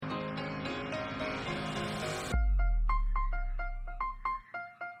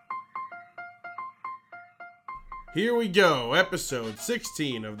Here we go, episode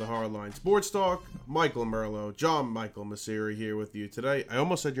 16 of the Hardline Sports Talk. Michael Merlo, John Michael Masiri here with you today. I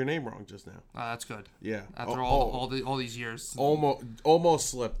almost said your name wrong just now. That's good. Yeah. After all these years. Almost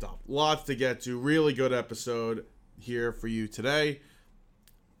slipped up. Lots to get to. Really good episode here for you today.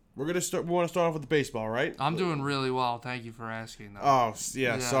 We want to start off with the baseball, right? I'm doing really well. Thank you for asking. Oh,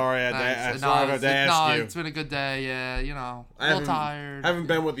 yeah. Sorry I had to ask you. It's been a good day. Yeah, a little tired. I haven't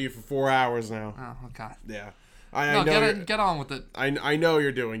been with you for 4 hours now. Oh, okay. Yeah. Get on with it. I know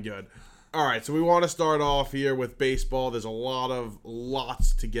you're doing good. All right, so we want to start off here with baseball. There's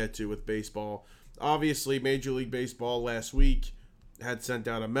lots to get to with baseball. Obviously, Major League Baseball last week had sent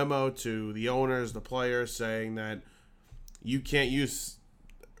out a memo to the owners, the players, saying that you can't use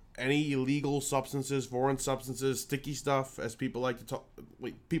any illegal substances, foreign substances, sticky stuff, as people like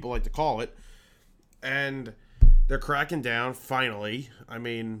to call it. And they're cracking down finally. I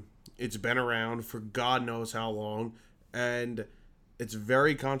mean, it's been around for God knows how long, and it's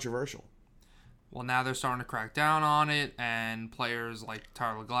very controversial. Well, now they're starting to crack down on it, and players like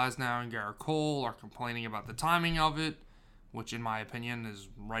Tyler Glasnow and Garrett Cole are complaining about the timing of it, which in my opinion is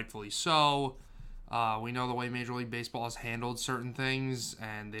rightfully so. We know the way Major League Baseball has handled certain things,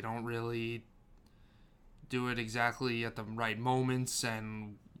 and they don't really do it exactly at the right moments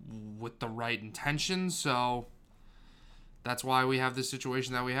and with the right intentions, so that's why we have the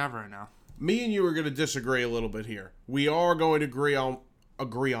situation that we have right now. Me and you are going to disagree a little bit here. We are going to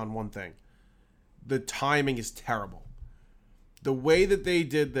agree on one thing. The timing is terrible. The way that they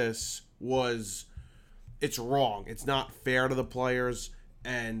did this it's wrong. It's not fair to the players,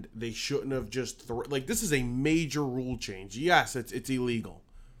 and they shouldn't have just this is a major rule change. Yes, it's illegal.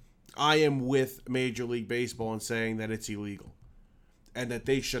 I am with Major League Baseball in saying that it's illegal and that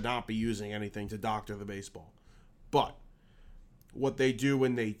they should not be using anything to doctor the baseball. But what they do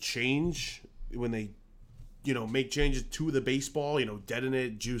when they make changes to the baseball, deaden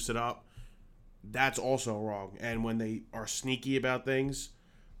it, juice it up, that's also wrong. And when they are sneaky about things,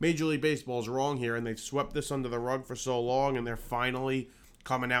 Major League Baseball is wrong here, and they've swept this under the rug for so long, and they're finally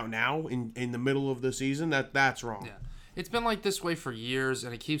coming out now in the middle of the season. That's wrong. Yeah. It's been like this way for years,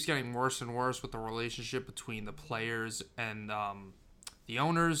 and it keeps getting worse and worse with the relationship between the players and the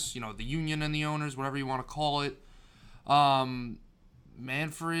owners, the union and the owners, whatever you want to call it.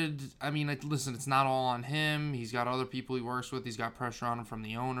 Manfred, listen, it's not all on him. He's got other people he works with. He's got pressure on him from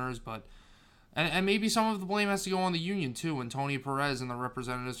the owners, but and maybe some of the blame has to go on the union too, and Tony Perez and the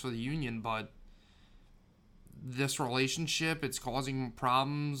representatives for the union, but this relationship, it's causing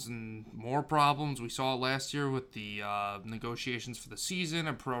problems and more problems. We saw it last year with the negotiations for the season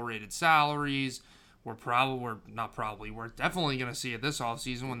and prorated salaries. We're definitely going to see it this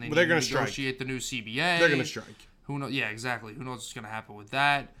offseason when they negotiate the new CBA. They're going to strike. Who knows? Yeah, exactly. Who knows what's going to happen with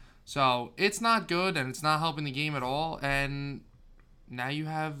that? So it's not good, and it's not helping the game at all. And now you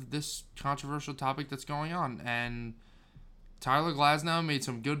have this controversial topic that's going on. And Tyler Glasnow made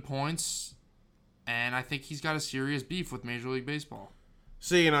some good points, and I think he's got a serious beef with Major League Baseball.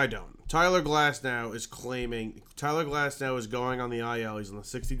 See, and I don't. Tyler Glasnow is going on the IL. He's on the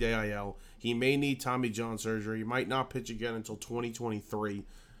 60-day IL. He may need Tommy John surgery. He might not pitch again until 2023.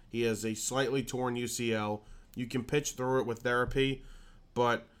 He has a slightly torn UCL. You can pitch through it with therapy,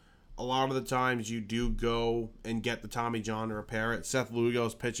 but a lot of the times you do go and get the Tommy John to repair it. Seth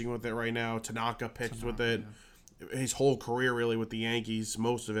Lugo's pitching with it right now. Tanaka pitched with it. Yeah. His whole career, really, with the Yankees,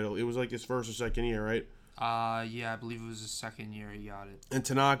 most of it. It was like his first or second year, right? Yeah, I believe it was his second year he got it. And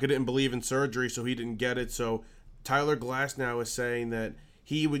Tanaka didn't believe in surgery, so he didn't get it. So Tyler Glasnow is saying that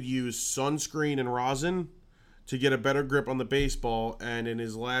he would use sunscreen and rosin to get a better grip on the baseball, and in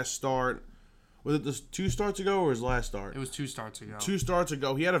his last start, was it 2 starts ago or his last start? It was 2 starts ago. 2 starts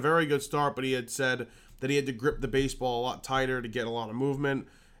ago. He had a very good start, but he had said that he had to grip the baseball a lot tighter to get a lot of movement,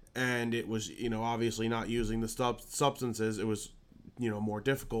 and it was, obviously not using the substances. It was, more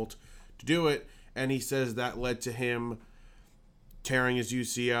difficult to do it, and he says that led to him tearing his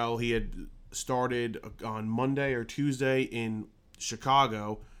UCL. He had started on Monday or Tuesday in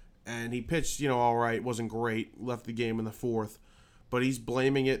Chicago, and he pitched, all right, wasn't great, left the game in the 4th, but he's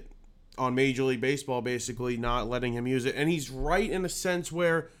blaming it on Major League Baseball, basically not letting him use it. And he's right in a sense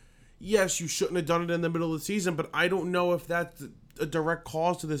where, yes, you shouldn't have done it in the middle of the season, but I don't know if that's a direct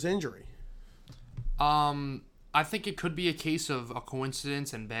cause to this injury. I think it could be a case of a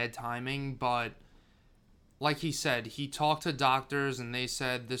coincidence and bad timing, but like he said, he talked to doctors and they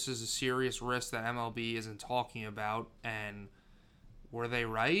said this is a serious risk that MLB isn't talking about, and were they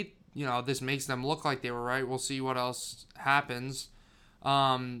right? This makes them look like they were right. We'll see what else happens.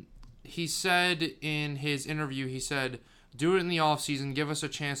 He said in his interview, Do it in the offseason. Give us a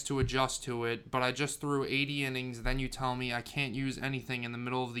chance to adjust to it. But I just threw 80 innings. Then you tell me I can't use anything in the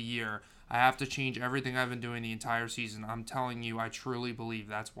middle of the year. I have to change everything I've been doing the entire season. I'm telling you, I truly believe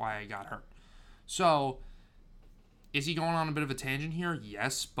that's why I got hurt. So, is he going on a bit of a tangent here?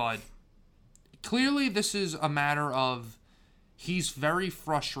 Yes, but clearly this is a matter of he's very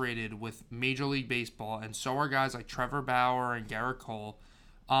frustrated with Major League Baseball, and so are guys like Trevor Bauer and Garrett Cole.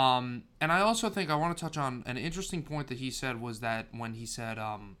 And I also think I want to touch on an interesting point that he said was that when he said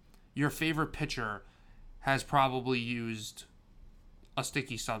your favorite pitcher has probably used a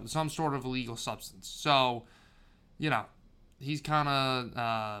sticky substance, some sort of illegal substance. So, he's kind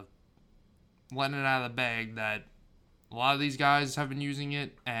of letting it out of the bag that a lot of these guys have been using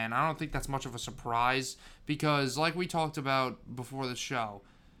it, and I don't think that's much of a surprise because, like we talked about before the show,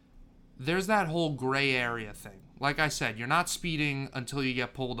 there's that whole gray area thing. Like I said, you're not speeding until you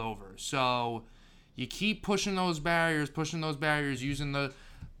get pulled over. So you keep pushing those barriers, using the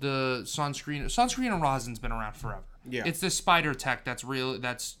sunscreen. Sunscreen and rosin's been around forever. Yeah. It's this spider tech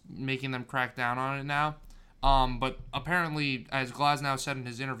that's making them crack down on it now. But apparently, as Glasnow said in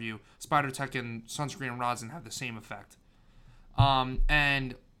his interview, spider tech and sunscreen and rosin have the same effect.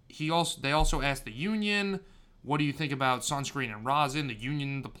 And they also asked the union, what do you think about sunscreen and rosin? The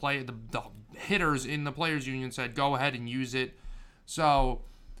union, the hitters in the players union said, go ahead and use it. So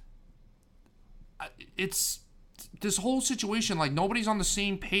it's this whole situation, like nobody's on the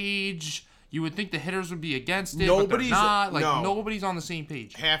same page. You would think the hitters would be against it, but they're not. Nobody's on the same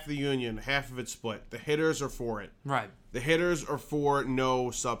page. Half the union, half of it split. The hitters are for it. Right. The hitters are for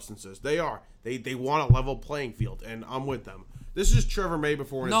no substances. They are. They want a level playing field, and I'm with them. This is Trevor May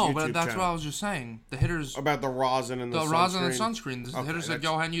before his YouTube channel. No, but that's what I was just saying. The hitters... About the rosin and the sunscreen. The rosin and sunscreen. The hitters said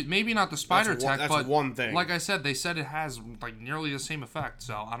go ahead and use... Maybe not the spider tech, but... That's one thing. Like I said, they said it has nearly the same effect,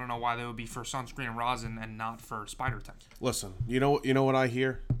 so I don't know why they would be for sunscreen and rosin and not for spider tech. Listen, you know what I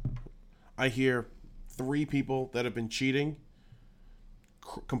hear? I hear 3 people that have been cheating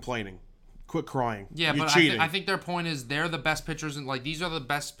complaining. Quit crying. Yeah, You're but cheating. I think their point is they're the best pitchers, and these are the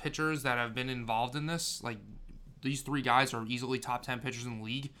best pitchers that have been involved in this. These 3 guys are easily top 10 pitchers in the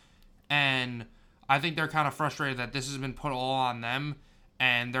league, and I think they're kind of frustrated that this has been put all on them,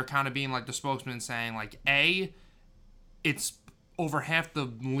 and they're kind of being like the spokesman saying A, it's over half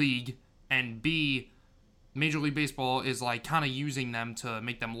the league, and B, Major League Baseball is kind of using them to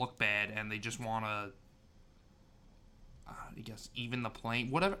make them look bad, and they just want to, I guess, even the playing,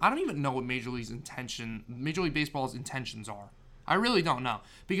 whatever. I don't even know what Major League Baseball's intentions are. I really don't know,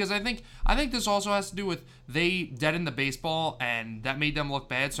 because I think this also has to do with they deadened the baseball and that made them look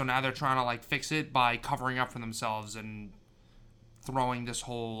bad. So now they're trying to fix it by covering up for themselves and throwing this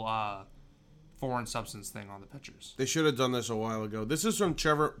whole foreign substance thing on the pitchers. They should have done this a while ago. This is from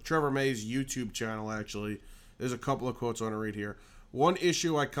Trevor May's YouTube channel. Actually, there's a couple of quotes I want to read here. One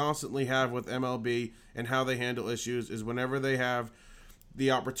issue I constantly have with MLB and how they handle issues is whenever they have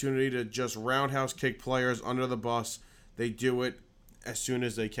the opportunity to just roundhouse kick players under the bus, they do it as soon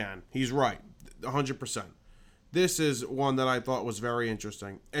as they can. He's right, 100%. This is one that I thought was very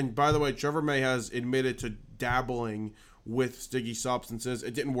interesting. And by the way, Trevor May has admitted to dabbling with sticky substances.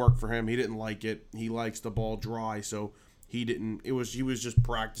 It didn't work for him. He didn't like it. He likes the ball dry, so he was just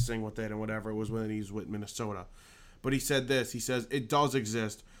practicing with it and whatever. It was when he was with Minnesota. But he said this. He says, it does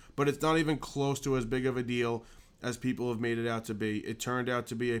exist, but it's not even close to as big of a deal as people have made it out to be. It turned out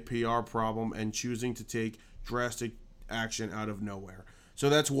to be a PR problem and choosing to take drastic action out of nowhere. So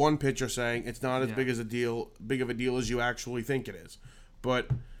that's one pitcher saying it's not as big of a deal as you actually think it is. But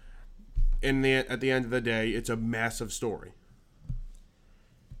at the end of the day, it's a massive story.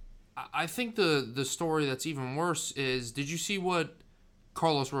 I think the story that's even worse is, did you see what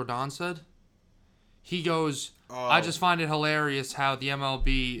Carlos Rodon said? He goes, I just find it hilarious how the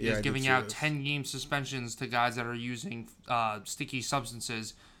MLB is giving out 10-game suspensions to guys that are using sticky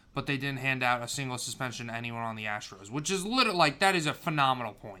substances, but they didn't hand out a single suspension to anyone on the Astros, which is literally, that is a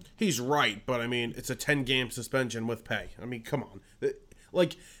phenomenal point. He's right, but, it's a 10-game suspension with pay. Come on.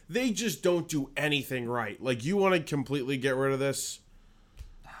 They just don't do anything right. You want to completely get rid of this?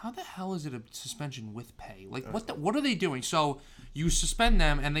 How the hell is it a suspension with pay? What are they doing? So you suspend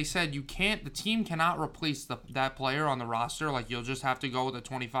them, and they said the team cannot replace that player on the roster. You'll just have to go with a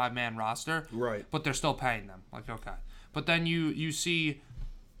 25-man roster. Right. But they're still paying them. Okay. But then you see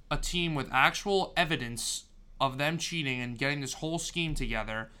a team with actual evidence of them cheating and getting this whole scheme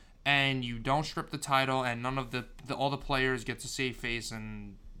together, and you don't strip the title, and none of all the players get to save face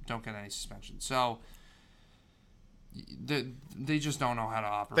and don't get any suspension. So they just don't know how to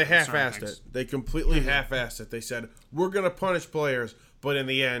operate. They half-assed it. They completely half-assed it. They said, we're going to punish players, but in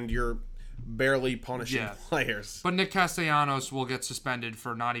the end, you're barely punishing Yeah. players. But Nick Castellanos will get suspended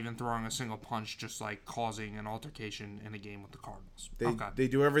for not even throwing a single punch, just like causing an altercation in a game with the Cardinals. They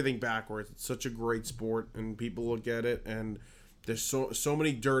do everything backwards. It's such a great sport, and people look at it, and there's so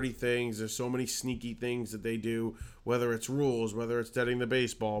many dirty things. There's so many sneaky things that they do, whether it's rules, whether it's deading the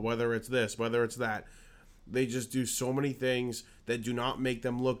baseball, whether it's this, whether it's that. They just do so many things that do not make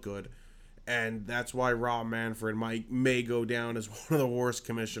them look good. And that's why Rob Manfred may go down as one of the worst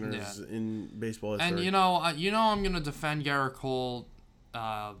commissioners in baseball history. And I'm gonna defend Garrett Cole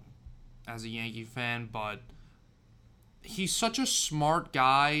as a Yankee fan, but he's such a smart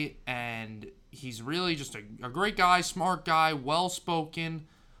guy, and he's really just a great guy, smart guy, well spoken.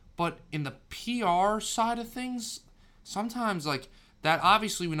 But in the PR side of things, sometimes like that,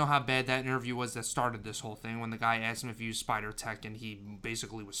 obviously we know how bad that interview was that started this whole thing when the guy asked him if he used Spider Tech and he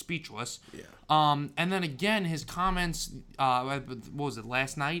basically was speechless. Yeah. And then again, his comments, what was it,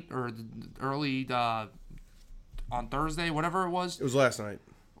 last night or early on Thursday, whatever it was? It was last night.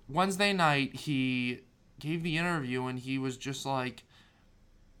 Wednesday night, he gave the interview and he was just like,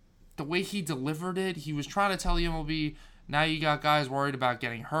 the way he delivered it, he was trying to tell the MLB, now you got guys worried about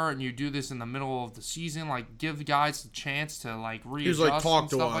getting hurt, and you do this in the middle of the season. Like, give the guys a chance to, like, readjust. He was like, talk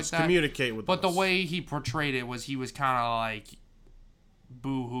to us, like that. Communicate with us. But the way he portrayed it was he was kind of like,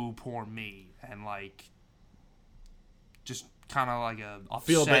 boo-hoo, poor me, and, like, just kind of like a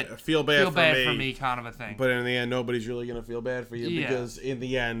upset, feel bad for me kind of a thing. But in the end, nobody's really going to feel bad for you because in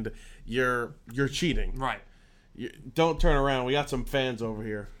the end, you're cheating. Right. Don't turn around. We got some fans over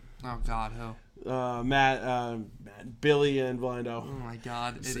here. Oh, God, who? Matt, Billy, and Vlando. Oh my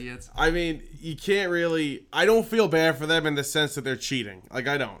God, idiots! I mean, you can't really. I don't feel bad for them in the sense that they're cheating. Like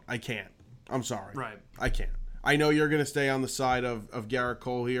I don't. I can't. I'm sorry. Right. I can't. I know you're gonna stay on the side of Garrett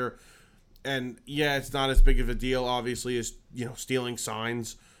Cole here, and yeah, it's not as big of a deal, obviously, as stealing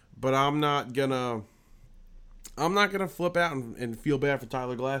signs. But I'm not gonna flip out and feel bad for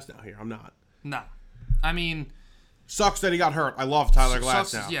Tyler Glasnow here. I'm not. No, I mean. Sucks that he got hurt. I love Tyler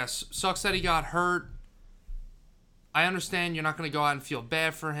Glasnow. Yes, sucks that he got hurt. I understand you're not going to go out and feel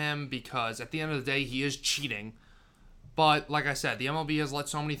bad for him because at the end of the day, he is cheating. But like I said, the MLB has let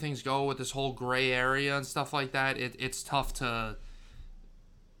so many things go with this whole gray area and stuff like that. It's tough to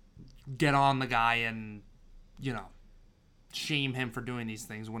get on the guy and, shame him for doing these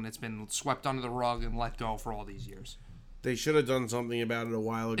things when it's been swept under the rug and let go for all these years. They should have done something about it a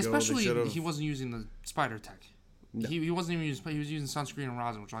while ago. Especially he wasn't using the Spider Tech. No. He wasn't even using. He was using sunscreen and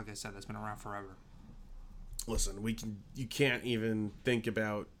rosin, which, like I said, that's been around forever. Listen, you can't even think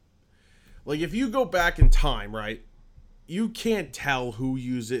about, like, if you go back in time, right? You can't tell who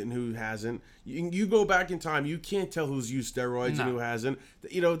used it and who hasn't. You go back in time, you can't tell who's used steroids and who hasn't.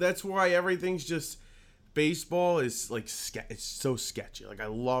 That's why everything's just. Baseball is like it's so sketchy. Like I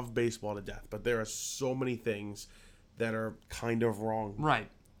love baseball to death, but there are so many things that are kind of wrong. Right,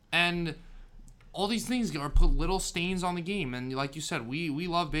 and. All these things are put little stains on the game. And like you said, we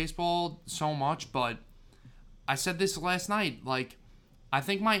love baseball so much, but I said this last night. Like, I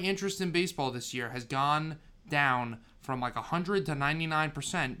think my interest in baseball this year has gone down from like 100 to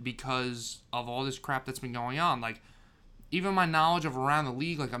 99% because of all this crap that's been going on. Like, even my knowledge of around the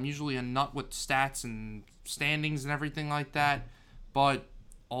league, like I'm usually a nut with stats and standings and everything like that. But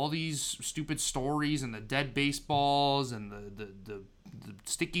all these stupid stories and the dead baseballs and the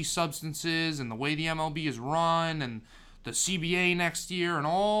sticky substances and the way the MLB is run and the CBA next year and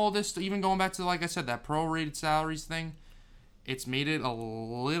all this, even going back to, like I said, that prorated salaries thing, it's made it a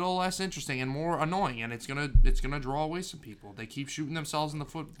little less interesting and more annoying, and it's gonna draw away some people. They keep shooting themselves in the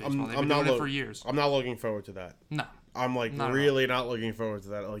foot. Baseball. They've been doing it for years. I'm not looking forward to that. No. I'm really not looking forward to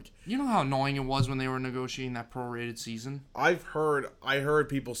that. Like, you know how annoying it was when they were negotiating that prorated season? I heard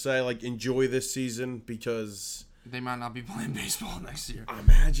people say, like, enjoy this season because they might not be playing baseball next year.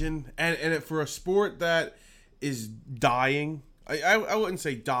 Imagine. And for a sport that is dying, I wouldn't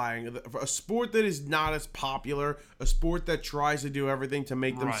say dying, a sport that is not as popular, a sport that tries to do everything to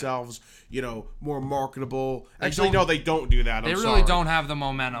make themselves, more marketable. Actually, no, they don't do that. They really don't have the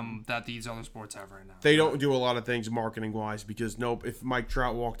momentum that these other sports have right now. They don't do a lot of things marketing-wise because, if Mike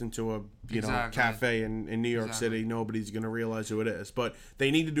Trout walked into a cafe in New York City, nobody's going to realize who it is. But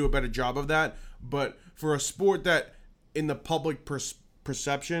they need to do a better job of that. But for a sport that, in the public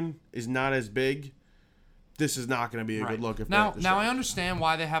perception, is not as big, this is not going to be a good look. Now I understand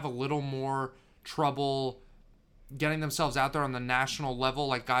why they have a little more trouble getting themselves out there on the national level,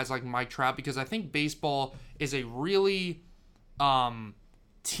 like guys like Mike Trout, because I think baseball is a really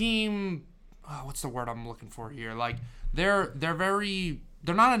team. What's the word I'm looking for here? Like they're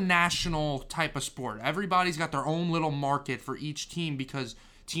not a national type of sport. Everybody's got their own little market for each team because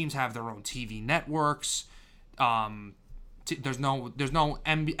Teams have their own TV networks. There's no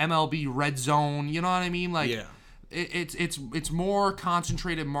MLB Red Zone. You know what I mean? Like, Yeah. It's more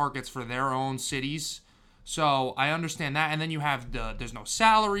concentrated markets for their own cities. So I understand that, and then you have there's no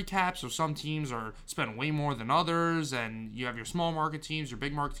salary cap, so some teams are spending way more than others, and you have your small market teams, your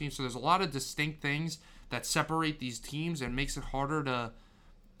big market teams. So there's a lot of distinct things that separate these teams and makes it harder to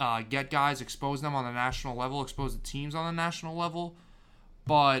get guys, expose them on the national level, expose the teams on the national level.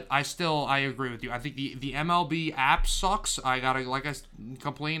 But I agree with you. I think the MLB app sucks. I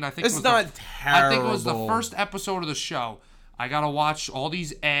complained. I think It's not terrible. I think it was the first episode of the show. I gotta watch all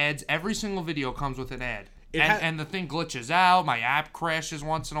these ads. Every single video comes with an ad, and the thing glitches out. My app crashes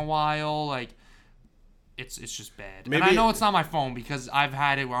once in a while. Like, it's just bad. And I know it's not my phone because I've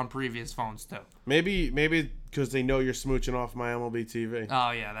had it on previous phones too. Maybe because they know you're smooching off my MLB TV. Oh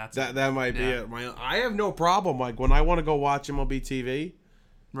yeah, that might be it. I have no problem. Like, when I want to go watch MLB TV,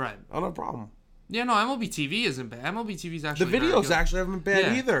 right? I don't have a problem. Yeah, no, MLB TV isn't bad. MLB TV is actually the videos actually haven't been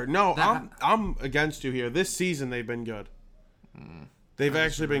bad either. No, That- I'm against you here. This season they've been good. They've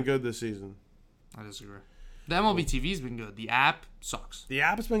actually been good this season. I disagree. The MLB TV's been good. The app sucks. The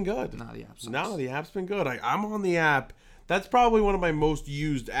app's been good. No, the app sucks. No, the app's been good. I'm on the app. That's probably one of my most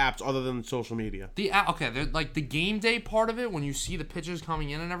used apps other than social media. The app, okay, like the game day part of it, when you see the pitchers coming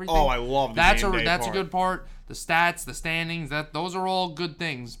in and everything. Oh, I love the that's game day That's part. a good part. The stats, the standings, those are all good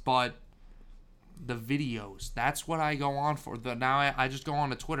things. But the videos, that's what I go on for. Now I just go on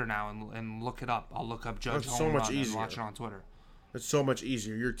to Twitter now and look it up. I'll look up Judge That's so Home much Run easier. and watch it on Twitter. It's so much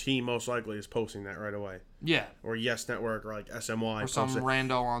easier. Your team most likely is posting that right away. Yeah. Or Yes Network or like SMY. Or some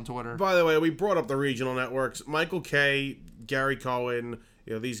rando on Twitter. By the way, we brought up the regional networks. Michael Kay, Gary Cohen,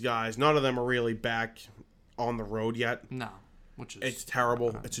 these guys, none of them are really back on the road yet. No. It's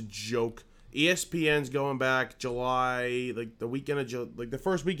terrible. It's a joke. ESPN's going back July, like the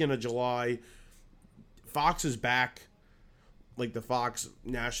first weekend of July. Fox is back. Like the Fox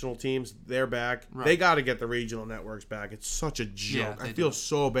national teams, they're back. Right. They got to get the regional networks back. It's such a joke. I feel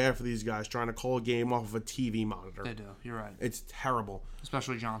so bad for these guys trying to call a game off of a TV monitor. They do. You're right. It's terrible.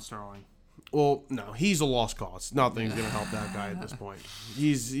 Especially John Sterling. Well, no, he's a lost cause. Nothing's going to help that guy at this point.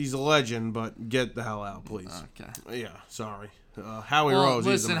 He's a legend, but get the hell out, please. Okay. Yeah, sorry. Howie Rose.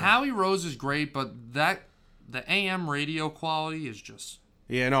 Listen, Howie Rose is great, but the AM radio quality is just...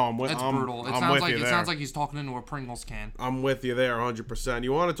 Yeah, no, I'm with. It's I'm, brutal. I'm with you there. It sounds like he's talking into a Pringles can. I'm with you there, 100%.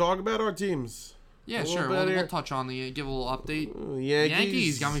 You want to talk about our teams? Yeah, sure. We'll touch on give a little update.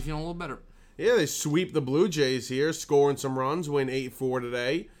 Yankees got me feeling a little better. Yeah, they sweep the Blue Jays here, scoring some runs, win 8-4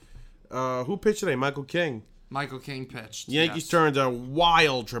 today. Who pitched today? Michael King. Michael King pitched. Yankees turned a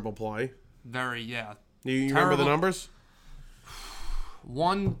wild triple play. Very, yeah. You remember the numbers?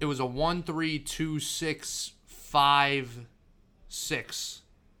 It was a 1-3-2-6-5-6.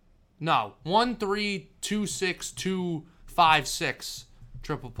 No, 1-3-2-6-2-5-6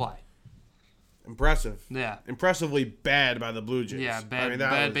 triple play. Impressive. Yeah. Impressively bad by the Blue Jays. Yeah,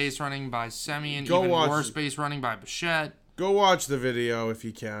 bad base running by Semien. Even worse base running by Bichette. Go watch the video if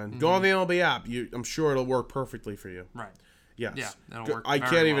you can. Go on the MLB app. I'm sure it'll work perfectly for you. Right. Yes. Yeah, that'll work. I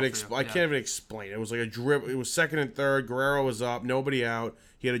can't even explain. It was like a dribble. It was second and third. Guerrero was up. Nobody out.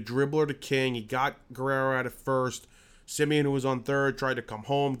 He had a dribbler to King. He got Guerrero out at first. Semien, who was on third, tried to come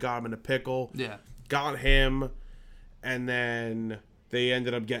home. Got him in a pickle. Yeah. Got him. And then they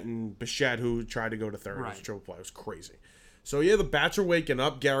ended up getting Bichette, who tried to go to third. Right. It was a triple play. It was crazy. So, yeah, the bats are waking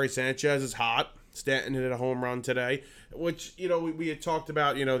up. Gary Sanchez is hot. Stanton hit a home run today, which, we had talked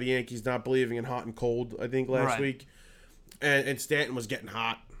about, the Yankees not believing in hot and cold, I think, last week. And Stanton was getting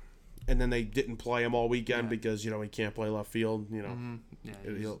hot. And then they didn't play him all weekend because, he can't play left field. Yeah,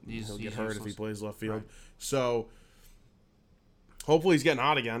 he'll get hurt if he plays left field. Right. So, hopefully he's getting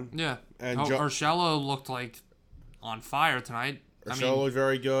hot again. Yeah. And Urshela looked like on fire tonight. Urshela looked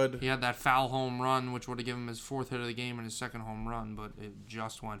very good. He had that foul home run, which would have given him his fourth hit of the game and his second home run, but it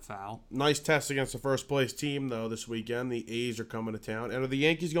just went foul. Nice test against the first place team, though, this weekend. The A's are coming to town. And are the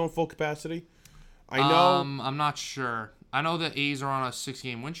Yankees going full capacity? I know. I'm not sure. I know the A's are on a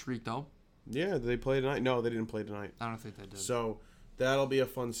 6-game win streak, though. Yeah, did they play tonight? No, they didn't play tonight. I don't think they did. So, that'll be a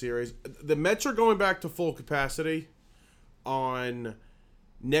fun series. The Mets are going back to full capacity on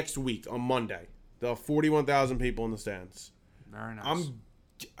next week, on Monday. They'll have 41,000 people in the stands. Very nice.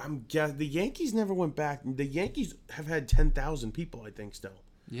 I'm guessing the Yankees never went back. The Yankees have had 10,000 people, I think, still.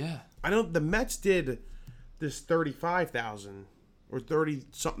 Yeah. The Mets did this 35,000 or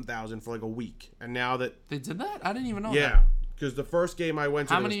 30-something thousand for like a week. And now that... They did that? I didn't even know that. Yeah, because the first game I went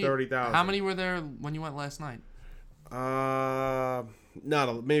to was 30,000. How many were there when you went last night?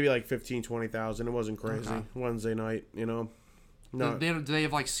 Maybe like 15,000, 20,000. It wasn't crazy. Okay. Wednesday night, No. Do they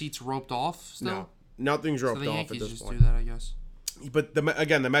have like seats roped off still? No, nothing's So roped the off Yankees at this just point. do that, I guess. But the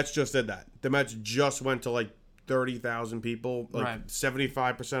Mets just did that. The Mets just went to like 30,000 people. Like Right.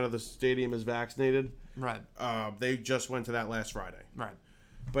 75% of the stadium is vaccinated. Right. They just went to that last Friday. Right.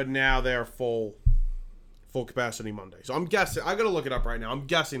 But now they're full capacity Monday. So I'm guessing. I gotta look it up right now. I'm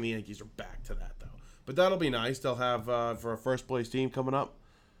guessing the Yankees are back to that though. But that'll be nice. They'll have for a first place team coming up.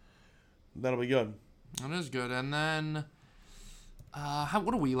 That'll be good. That is good. And then,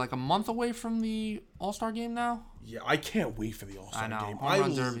 what are we, like a month away from the All-Star game now? Yeah, I can't wait for the All-Star I know. game. Home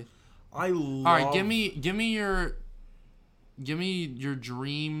run derby. I love. All right, give me your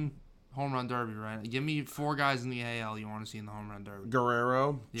dream home run derby, right? Give me 4 guys in the AL you want to see in the home run derby.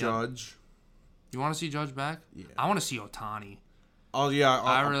 Guerrero, Yep. Judge. You want to see Judge back? Yeah. I want to see Otani. Oh yeah,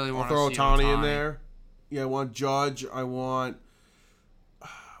 I really I'll wanna throw see Ohtani in Ohtani. there. Yeah, I want Judge. I want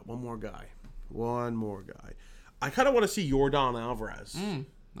one more guy. I kind of want to see Yordan Alvarez.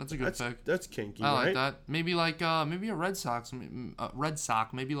 That's a good pick. That's kinky, I right? like that. Maybe like maybe a Red Sox,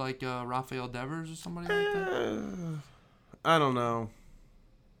 maybe like Rafael Devers or somebody like that. I don't know.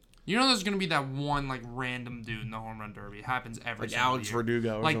 You know, there's gonna be that one like random dude in the home run derby. It happens every Like single Alex year.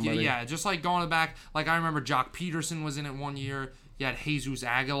 Verdugo or Like somebody. yeah, just like going back. Like I remember Jock Peterson was in it one year. You had Jesus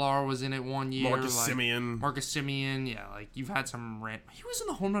Aguilar was in it one year. Marcus like, Semien. Marcus Semien, yeah. Like you've had some He was in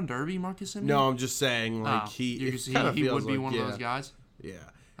the home run derby, Marcus Semien. No, I'm just saying, like he kinda would feels be like, one yeah. of those guys. Yeah.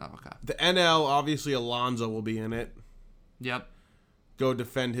 Oh, okay. The NL, obviously, Alonso will be in it. Yep. Go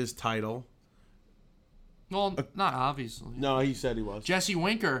defend his title. Well, not obviously. No, he said he was. Jesse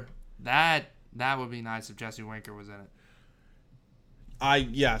Winker. That would be nice if Jesse Winker was in it. I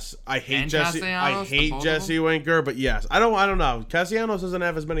hate And Jesse. I Castellanos, the hate both of Jesse Winker, but yes, I don't know. Castellanos doesn't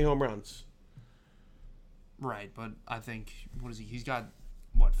have as many home runs. Right, but I think what is he? He's got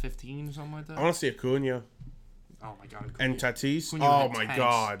what 15 or something like that. I want to see Acuna Oh my god. and Tatis. Acuna Oh had my tanks.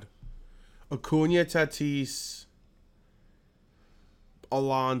 god, Acuna, Tatis,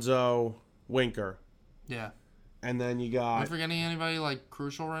 Alonso, Winker, Yeah. and then you Am I got forgetting anybody like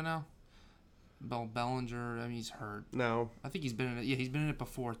crucial right now? Bellinger. I mean, he's hurt. no. I think he's been in it. Yeah, he's been in it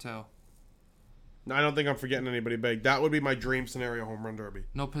before too. I don't think I'm forgetting anybody big. That would be my dream scenario home run derby.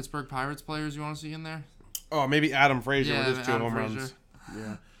 No Pittsburgh Pirates players you want to see in there? Oh, maybe Adam Frazier Yeah, with his 2 Adam home Frazier. runs.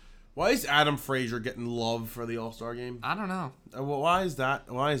 Yeah. Why is Adam Frazier getting love for the All-Star game? I don't know. Well, why is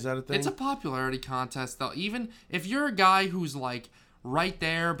that? Why is that a thing? It's a popularity contest, though. Even if you're a guy who's like right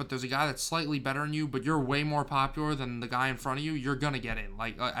there, but there's a guy that's slightly better than you, but you're way more popular than the guy in front of you, you're gonna get in,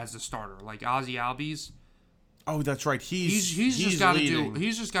 like as a starter, like Ozzy Albies. Oh, that's right. He's He's just got to leading. do.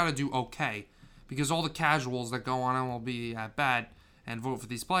 He's just got to do okay, because all the casuals that go on MLB at bat and vote for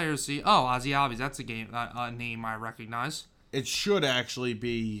these players see, oh, Ozzy Albies, that's a name I recognize. It should actually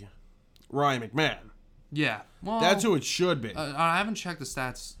be Ryan McMahon. Yeah, well, That's who it should be. I haven't checked the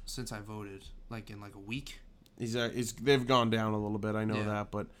stats since I voted, like in like a week. They've gone down a little bit. I know Yeah.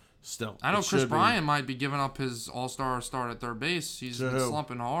 that, but still, I know it Chris should be. Bryant might be giving up his All-Star start at third base. He's To been who?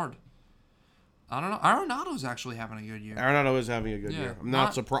 slumping hard. I don't know. Arenado's actually having a good year. Arenado is having a good Yeah, year. I'm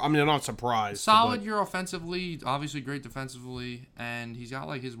not surprised. I mean, I'm not surprised. Solid but year offensively, obviously great defensively, and he's got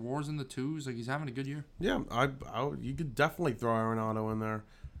like his WARs in the 2s. Like he's having a good year. Yeah, you could definitely throw Arenado in there.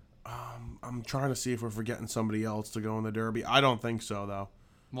 I'm trying to see if we're forgetting somebody else to go in the Derby. I don't think so though.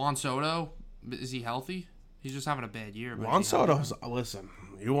 Juan Soto, is he healthy? He's just having a bad year. But Juan is he healthy? Soto's. Listen,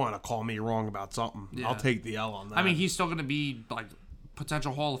 you want to call me wrong about something? Yeah. I'll take the L on that. I mean, he's still going to be like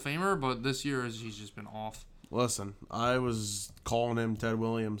potential Hall of Famer, but this year he's just been off. Listen, I was calling him Ted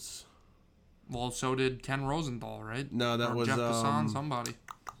Williams. Well, so did Ken Rosenthal, right? No, that or was Jeff Passan, somebody.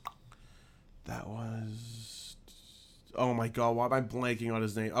 That was. Oh my God, why am I blanking on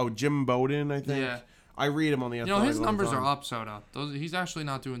his name? Oh, Jim Bowden, I think. Yeah. I read him on the. You know, Athletic his all the numbers time. are up, Soto. He's actually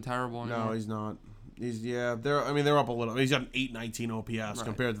not doing terrible anymore. No, he's not. They're up a little. He's got an 819 OPS Right.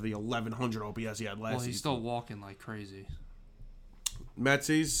 compared to the 1100 OPS he had last Well, he's season. still walking like crazy.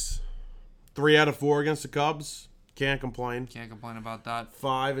 Metsies, 3 out of 4 against the Cubs. Can't complain. Can't complain about that.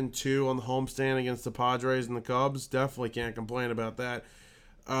 5-2 on the homestand against the Padres and the Cubs. Definitely can't complain about that.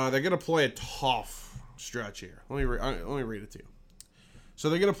 They're gonna play a tough stretch here. Let me read it to you. So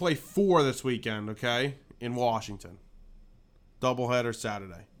they're gonna play 4 this weekend, okay, in Washington. Doubleheader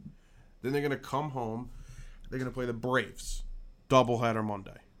Saturday. Then they're gonna come home. They're gonna play the Braves. Doubleheader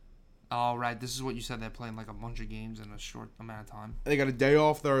Monday. All right, this is what you said. They're playing like a bunch of games in a short amount of time. They got a day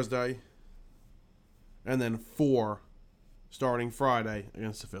off Thursday. And then 4 starting Friday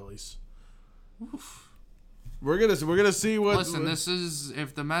against the Phillies. Oof. We're gonna see what. Listen, this is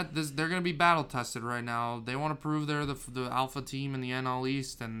if the they're gonna be battle tested right now. They want to prove they're the alpha team in the NL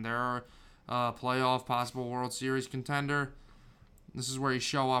East and they're a playoff, possible World Series contender. This is where you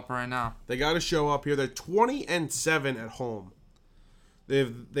show up right now. They got to show up here. They're 20-7 at home.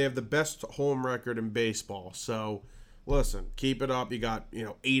 They have the best home record in baseball. So, listen, keep it up. You got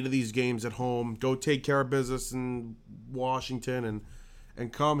 8 of these games at home. Go take care of business in Washington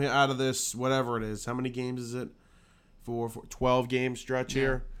and come out of this, whatever it is. How many games is it? For 12 game stretch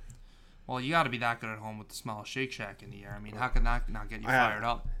here. Well, you got to be that good at home with the smell of Shake Shack in the air. I mean, how can that not get you fired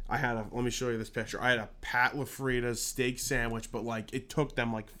up? Let me show you this picture. I had a Pat LaFrida's steak sandwich, but it took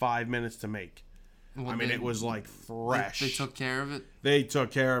them 5 minutes to make. Well, it was fresh. They took care of it? They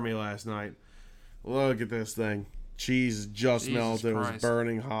took care of me last night. Look at this thing. Cheese just melted. It was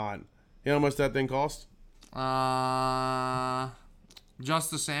burning hot. You know how much that thing cost?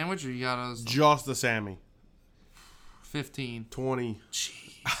 Just the sandwich, or you got us? Just the Sammy. 15. 20. Jeez.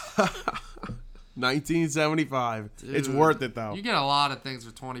 1975. Dude, it's worth it though. You get a lot of things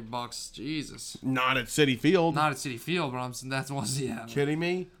for $20. Jesus. Not at Citi Field. Not at Citi Field, but that's what's Kidding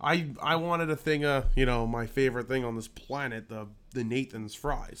me? I wanted a thing of my favorite thing on this planet, the Nathan's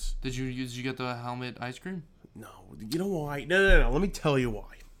fries. Did you get the helmet ice cream? No. You know why? No. Let me tell you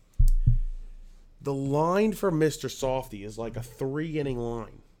why. The line for Mr. Softy is like a 3-inning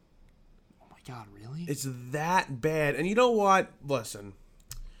line. Oh my God, really? It's that bad. And you know what? Listen.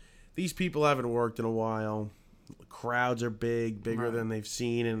 These people haven't worked in a while. Crowds are bigger than they've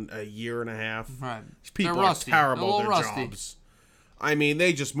seen in a year and a half. Right. These people are terrible at their jobs. I mean,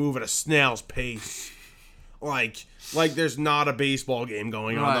 they just move at a snail's pace. Like there's not a baseball game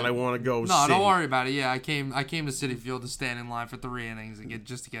going on that I want to go see. No, don't worry about it. Yeah, I came to Citi Field to stand in line for 3 innings and get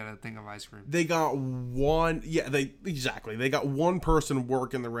a thing of ice cream. They got one. Yeah, they got one person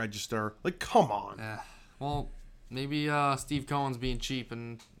working the register. Come on. Yeah. Well, maybe Steve Cohen's being cheap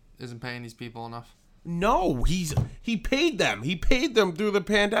and isn't paying these people enough. No, he paid them. He paid them through the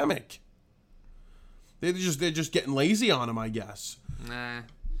pandemic. They're just getting lazy on him, I guess. Nah.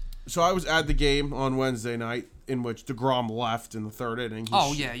 So I was at the game on Wednesday night in which DeGrom left in the 3rd inning.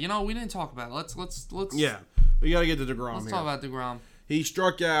 We didn't talk about it. Let's Yeah. We got to get to DeGrom Let's here. talk about DeGrom. He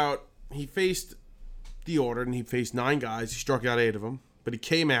struck out. He faced the order and he faced 9 guys. He struck out 8 of them, but he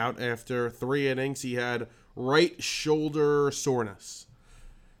came out after 3 innings. He had right shoulder soreness.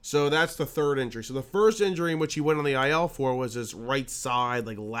 So that's the 3rd injury. So the first injury in which he went on the IL for was his right side,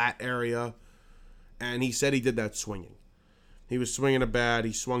 lat area. And he said he did that swinging. He was swinging a bat.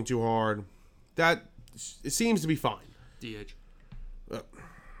 He swung too hard. It seems to be fine. DH.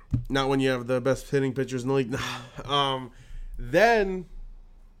 Not when you have the best hitting pitchers in the league. Then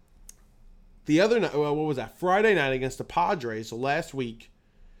the other night, what was that? Friday night against the Padres. So last week,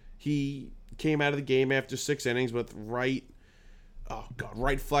 he came out of the game after 6 innings with right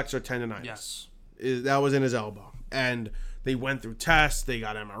flexor tendonitis. Yes. That was in his elbow. And they went through tests. They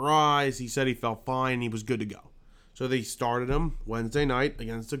got MRIs. He said he felt fine. He was good to go. So they started him Wednesday night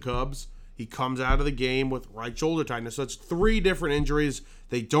against the Cubs. He comes out of the game with right shoulder tightness. So it's 3 different injuries.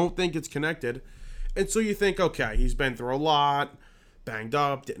 They don't think it's connected. And so you think, okay, he's been through a lot, banged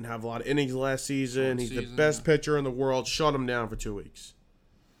up, didn't have a lot of innings last season. He's the best pitcher in the world. Shut him down for 2 weeks.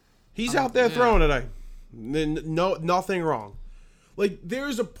 He's out there throwing today. No, nothing wrong.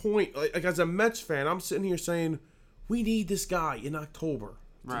 There's a point, as a Mets fan, I'm sitting here saying, we need this guy in October.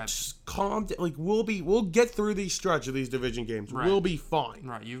 Right. Just calm down. We'll get through these stretch of these division games. Right. We'll be fine.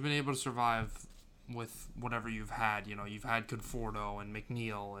 Right. You've been able to survive with whatever you've had. You've had Conforto and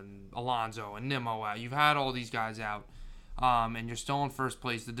McNeil and Alonso and Nimmo out. You've had all these guys out. And you're still in first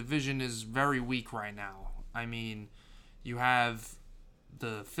place. The division is very weak right now. I mean, you have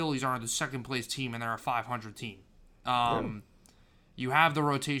the Phillies are the 2nd place team and they're a 500 team. You have the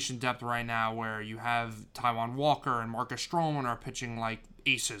rotation depth right now where you have Taijuan Walker and Marcus Stroman are pitching like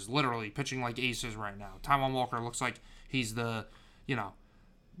aces, literally pitching like aces right now. Taijuan Walker looks like he's the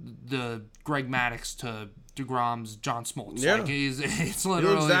Greg Maddux to DeGrom's John Smoltz. Yeah. It's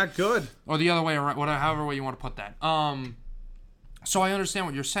literally... He looks that good. Or the other way around, however way you want to put that. So I understand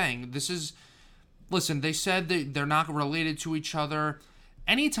what you're saying. Listen, they said they're not related to each other.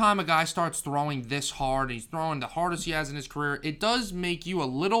 Anytime a guy starts throwing this hard, he's throwing the hardest he has in his career, it does make you a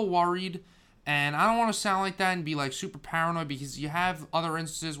little worried. And I don't want to sound like that and be super paranoid because you have other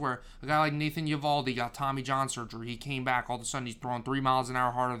instances where a guy like Nathan Eovaldi got Tommy John surgery. He came back, all of a sudden he's throwing 3 miles an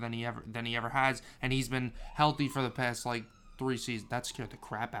hour harder than he ever has, and he's been healthy for the past 3 seasons. That scared the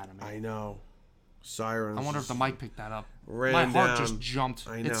crap out of me. I know. Sirens. I wonder if the mic picked that up. My heart just jumped.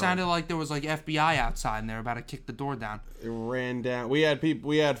 I know. It sounded like there was FBI outside and they were about to kick the door down. It ran down. We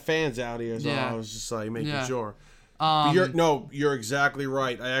had fans out here, so I was just making sure. You're exactly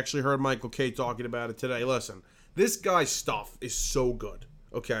right. I actually heard Michael Kay talking about it today. Listen, this guy's stuff is so good.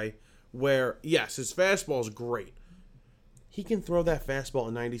 Okay, where yes, his fastball is great. he can throw that fastball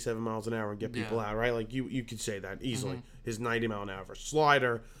at 97 miles an hour and get people Yeah. out, right? Like, you could say that easily. His 90-mile-an-hour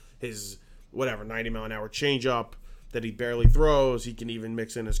slider, his, 90-mile-an-hour changeup that he barely throws. He can even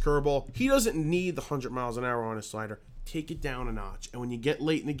mix in his curveball. He doesn't need the 100 miles an hour on his slider. Take it down a notch. And when you get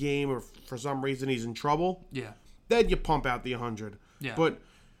late in the game or for some reason he's in trouble, Yeah. then you pump out the 100. Yeah. But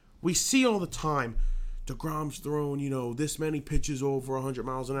we see all the time, DeGrom's thrown, this many pitches over 100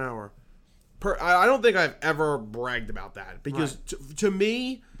 miles an hour. I don't think I've ever bragged about that because to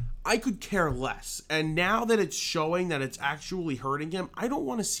me, I could care less. And now that it's showing that it's actually hurting him, I don't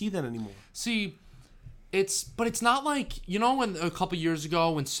want to see that anymore. See, but it's not like, when a couple years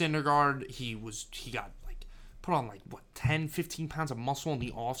ago when Syndergaard, he got like put on like what 10, 15 pounds of muscle in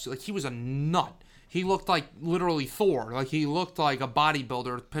the offseason. Like he was a nut. He looked like literally Thor. Like he looked like a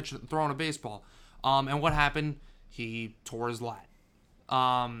bodybuilder throwing a baseball. And what happened? He tore his lat.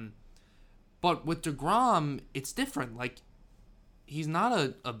 But with DeGrom, it's different. Like, he's not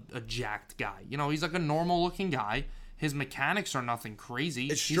a jacked guy. He's like a normal-looking guy. His mechanics are nothing crazy.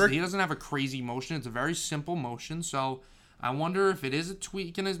 He doesn't have a crazy motion. It's a very simple motion. So, I wonder if it is a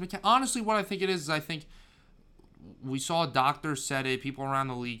tweak in his mechanics. Honestly, what I think it is I think we saw doctors said it. People around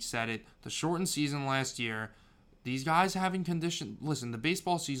the league said it. The shortened season last year, these guys having condition. Listen, the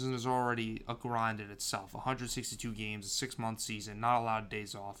baseball season is already a grind in itself. 162 games, a 6-month season, not a lot of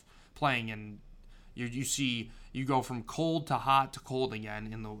days off. Playing and you go from cold to hot to cold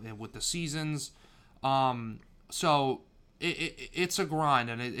again with the seasons, so it's a grind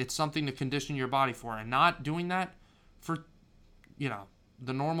and it's something to condition your body for, and not doing that for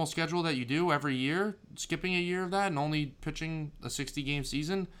the normal schedule that you do every year, skipping a year of that and only pitching a 60-game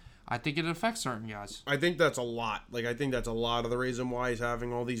season. I think it affects certain guys. I think that's a lot. I think that's a lot of the reason why he's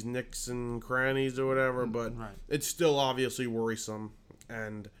having all these nicks and crannies or whatever, but It's still obviously worrisome.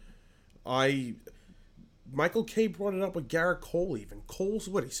 And Michael K brought it up with Garrett Cole even. Cole's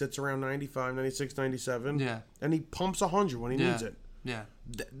he sits around 95, 96, 97. Yeah. And he pumps 100 when he needs it. Yeah.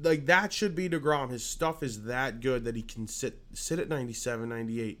 That should be DeGrom. His stuff is that good that he can sit at 97,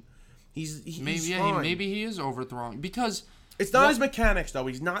 98. He's fine. Maybe he is overthrowing because it's not his mechanics though.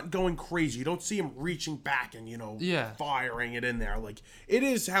 He's not going crazy. You don't see him reaching back and firing it in there. It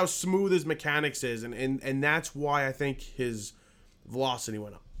is how smooth his mechanics is, and that's why I think his velocity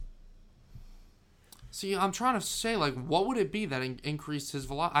went up. See, I'm trying to say, what would it be that increased his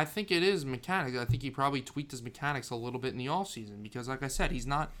velocity? I think it is mechanics. I think he probably tweaked his mechanics a little bit in the offseason because, like I said, he's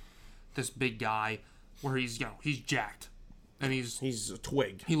not this big guy where he's jacked. And he's a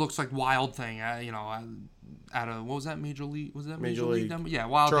twig. He looks like Wild Thing, out of, what was that, Major League? Was that Major League? Yeah,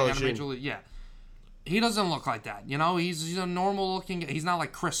 Wild Charlie Thing out of Major League, yeah. He doesn't look like that, he's a normal looking. He's not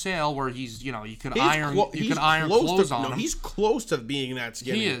like Chris Sale where you can iron clothes on him. He's close to being that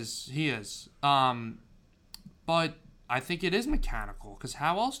skinny. He is. But I think it is mechanical because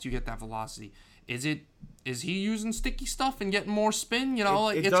how else do you get that velocity? Is he using sticky stuff and getting more spin?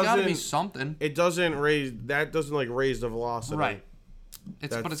 It's got to be something. It doesn't raise the velocity, right?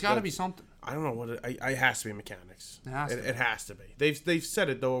 But it's got to be something. I don't know what it has to be mechanics. It has to be. They've said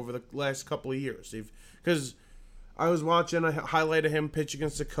it though over the last couple of years. Because I was watching a highlight of him pitch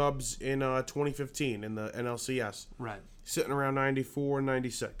against the Cubs in 2015 in the NLCS. Right. Sitting around 94,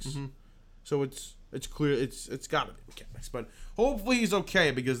 96. Mm-hmm. So it's clear it's got to be mechanics. But hopefully he's okay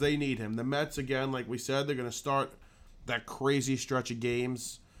because they need him. The Mets again, like we said, they're going to start that crazy stretch of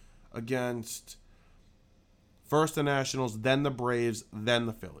games against first the Nationals, then the Braves, then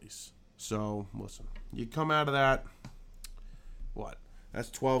the Phillies. So, listen, you come out of that, what? That's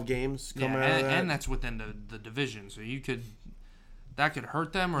 12 games out of that. And that's within the division. So that could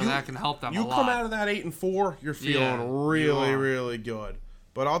hurt them or that can help them a lot. You come out of that 8-4, you're feeling really good.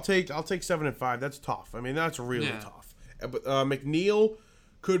 But I'll take 7-5. That's tough. I mean, that's really tough. But McNeil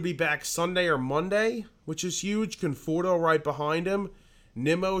could be back Sunday or Monday, which is huge. Conforto right behind him.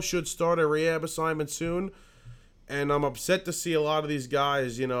 Nimmo should start a rehab assignment soon. And I'm upset to see a lot of these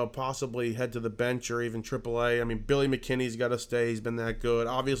guys, possibly head to the bench or even AAA. I mean, Billy McKinney's got to stay. He's been that good.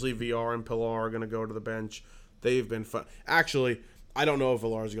 Obviously, VR and Pilar are going to go to the bench. They've been fun. Actually, I don't know if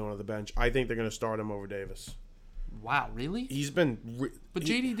Villar's going to the bench. I think they're going to start him over Davis. Wow, really? He's been... But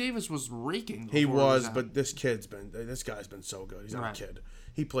J.D. Davis was raking. He was, but this guy's been so good. He's not a kid.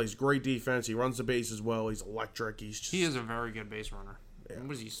 He plays great defense. He runs the bases well. He's electric. He is a very good base runner. Yeah. What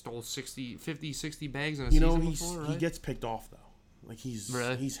was he stole 50, 60 bags in a season before, right? He gets picked off though. He's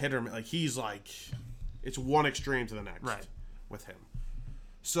hit or he's it's one extreme to the next. Right. With him.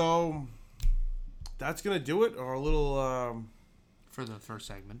 So that's gonna do it. Our little for the first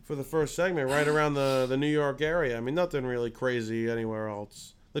segment. Right around the New York area. I mean, nothing really crazy anywhere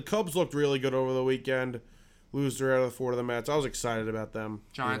else. The Cubs looked really good over the weekend. lose 3 out of the 4 to the Mets. I was excited about them.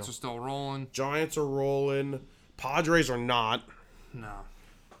 Giants are still rolling. Giants are rolling. Padres are not. No.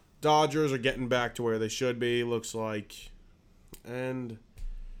 Dodgers are getting back to where they should be, looks like. And,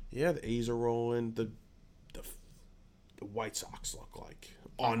 yeah, the A's are rolling. The White Sox look like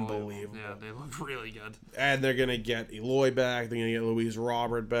unbelievable. Yeah, they look really good. And they're gonna get Eloy back. They're gonna get Luis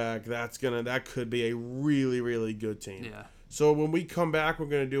Robert back. That could be a really, really good team. Yeah. So when we come back, we're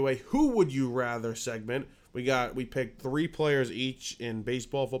gonna do a Who Would You Rather segment. We picked 3 players each in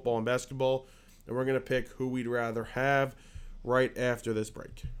baseball, football, and basketball, and we're gonna pick who we'd rather have right after this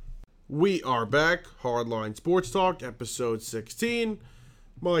break. We are back. Hardline Sports Talk, episode 16.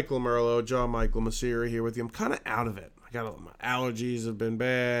 Michael Merlo, John Michael Masiri here with you. I'm kind of out of it. My allergies have been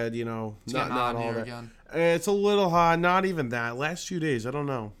bad, It's not hot all here that. again. It's a little hot, not even that. Last few days, I don't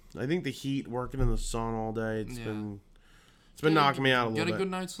know. I think the heat, working in the sun all day, it's been knocking me out a little bit. Get a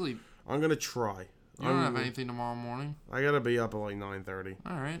good night's sleep. I'm gonna try. You don't have anything tomorrow morning. I gotta be up at like 9:30.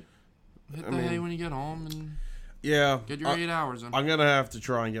 All right. Hit the hay when you get home and get your 8 hours in. I'm gonna have to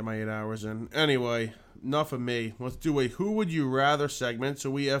try and get my 8 hours in. Anyway, enough of me. Let's do a Who Would You Rather segment. So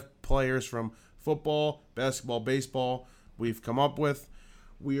we have players from football, basketball, baseball we've come up with.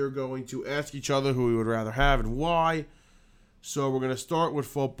 We are going to ask each other who we would rather have and why. So we're going to start with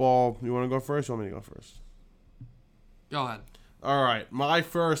football. You want to go first or want me to go first? Go ahead. All right, my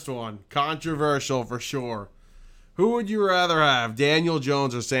first one. Controversial for sure. Who would you rather have, Daniel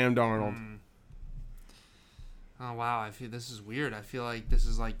Jones or Sam Darnold? Oh, wow. I feel this is weird. I feel like this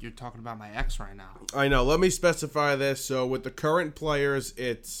is like you're talking about my ex right now. I know. Let me specify this. So with the current players,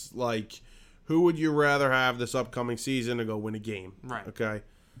 it's like, who would you rather have this upcoming season to go win a game? Right. Okay.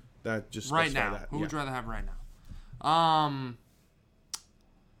 That just Right specify now. that. Who Yeah. would you rather have right now?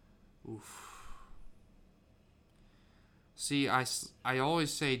 See, I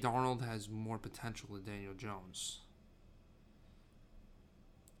always say Darnold has more potential than Daniel Jones.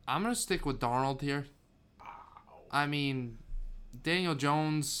 I'm going to stick with Darnold here. I mean, Daniel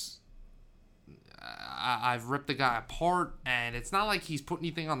Jones, I've ripped the guy apart, and it's not like he's put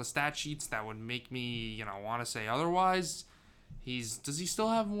anything on the stat sheets that would make me, want to say otherwise. Does he still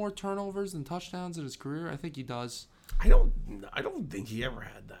have more turnovers than touchdowns in his career? I think he does. I don't think he ever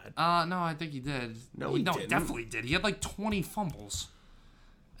had that. No, I think he did. No, he didn't. He definitely did. He had like 20 fumbles.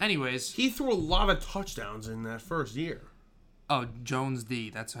 Anyways. He threw a lot of touchdowns in that first year. Oh, Jones D.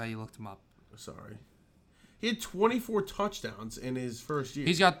 That's how you looked him up. Sorry. He had 24 touchdowns in his first year.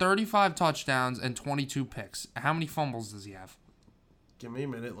 He's got 35 touchdowns and 22 picks. How many fumbles does he have? Give me a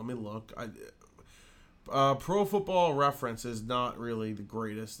minute. Let me look. Pro Football Reference is not really the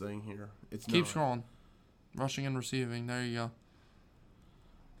greatest thing here. Keep scrolling. Rushing and receiving. There you go.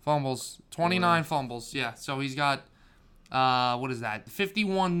 Fumbles. 29 fumbles. Yeah. So he's got, what is that?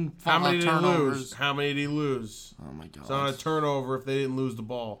 51 turnovers. How many did he lose? Oh, my God. It's not a turnover if they didn't lose the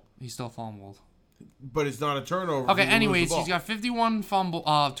ball. He still fumbled. But it's not a turnover. Okay, anyways, he's got 51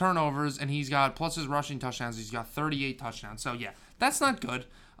 turnovers, and he's got, plus his rushing touchdowns, he's got 38 touchdowns. So, yeah, that's not good.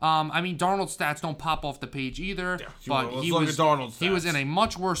 I mean, Darnold's stats don't pop off the page either. Yeah, but he was in a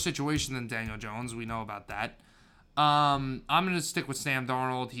much worse situation than Daniel Jones. We know about that. I'm going to stick with Sam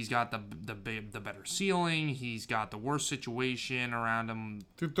Darnold. He's got the better ceiling. He's got the worst situation around him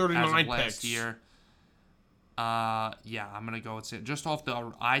through 39 last picks. year. Yeah, I'm going to go with it. Just off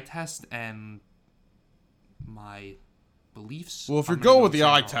the eye test and my beliefs. Well, if you're going with the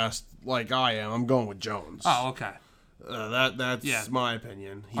eye test like I am, I'm going with Jones. Oh, okay. That's my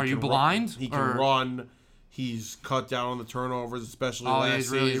opinion. Are you blind? He can run. He's cut down on the turnovers, especially last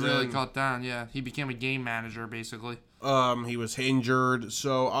season. He's really cut down. Yeah, he became a game manager basically. He was injured,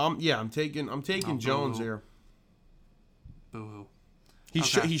 so I'm taking Jones here. Boo-hoo.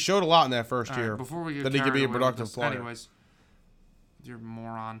 He showed a lot in that first year. Before we get that he could be a productive player. Anyways, you're a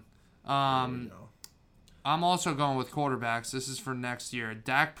moron. I'm also going with quarterbacks. This is for next year.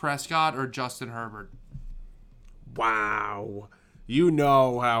 Dak Prescott or Justin Herbert? Wow. You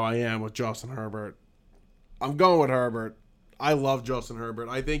know how I am with Justin Herbert. I'm going with Herbert. I love Justin Herbert.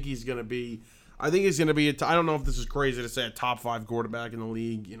 I think he's going to be I don't know if this is crazy to say a top 5 quarterback in the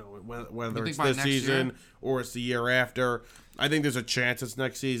league, whether it's this season or it's the year after. I think there's a chance it's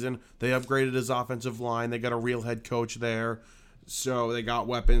next season. They upgraded his offensive line. They got a real head coach there. So they got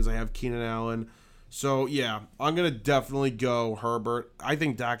weapons. They have Keenan Allen. So, yeah, I'm going to definitely go Herbert. I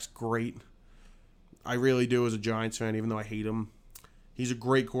think Dak's great. I really do as a Giants fan, even though I hate him. He's a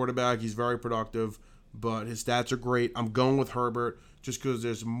great quarterback. He's very productive, but his stats are great. I'm going with Herbert just because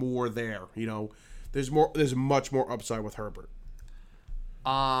there's more there. There's much more upside with Herbert.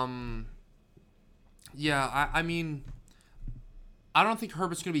 Yeah, I mean, I don't think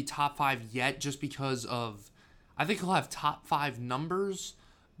Herbert's going to be top 5 yet just because of I think he'll have top 5 numbers,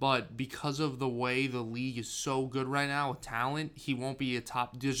 but because of the way the league is so good right now with talent, he won't be a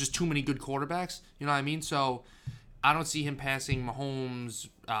top. There's just too many good quarterbacks. You know what I mean? So I don't see him passing Mahomes,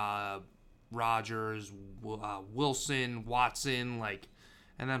 Rodgers, Wilson, Watson,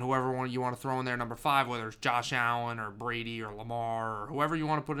 and then whoever you want to throw in there, number 5, whether it's Josh Allen or Brady or Lamar or whoever you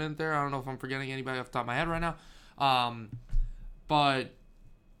want to put in there. I don't know if I'm forgetting anybody off the top of my head right now. But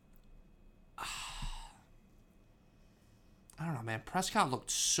I don't know, man. Prescott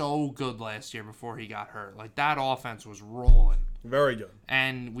looked so good last year before he got hurt. That offense was rolling. Very good.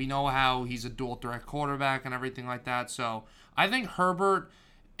 And we know how he's a dual threat quarterback and everything like that. So I think Herbert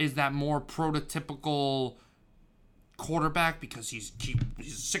is that more prototypical quarterback because he's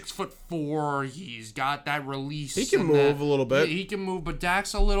 6'4". He's got that release. He can move a little bit. He can move, but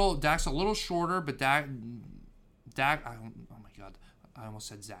Dak's a little shorter. But Dak. Oh my God, I almost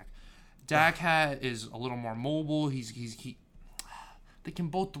said Zach. Dak is a little more mobile. They can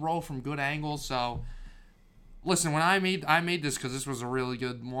both throw from good angles. So, listen, when I made this because this was a really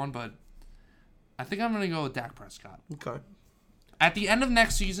good one, but I think I'm gonna go with Dak Prescott. Okay. At the end of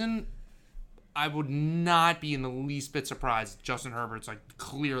next season, I would not be in the least bit surprised. Justin Herbert's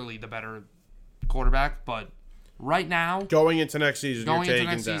clearly the better quarterback, but right now, going into next season, I'm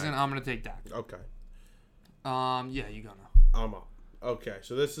gonna take Dak. Okay. Yeah, you gonna. I'm up. Okay,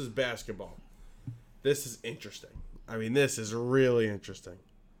 so this is basketball. This is interesting. I mean, this is really interesting.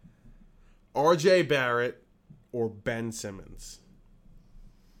 R.J. Barrett or Ben Simmons?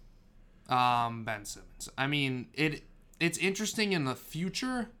 Ben Simmons. I mean, it's interesting in the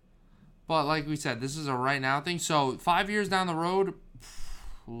future, but like we said, this is a right now thing. So 5 years down the road,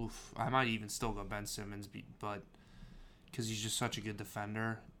 I might even still go Ben Simmons, but because he's just such a good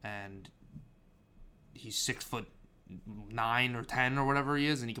defender and he's 6'9" or 10" or whatever he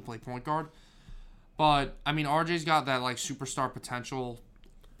is, and he can play point guard. But I mean, RJ's got that superstar potential.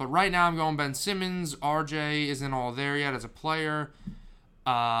 But right now, I'm going Ben Simmons. RJ isn't all there yet as a player.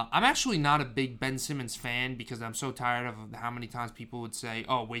 I'm actually not a big Ben Simmons fan because I'm so tired of how many times people would say,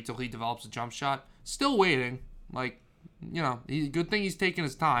 "Oh, wait till he develops a jump shot." Still waiting. Good thing he's taking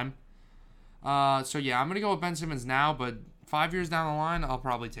his time. So yeah, I'm gonna go with Ben Simmons now. But 5 years down the line, I'll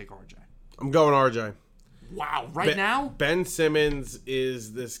probably take RJ. I'm going RJ. Wow, now? Ben Simmons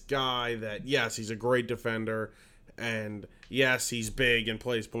is this guy that, yes, he's a great defender, and yes, he's big and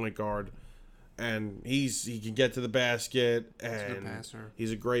plays point guard, and he can get to the basket, and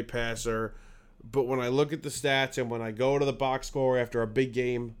he's a great passer. But when I look at the stats and when I go to the box score after a big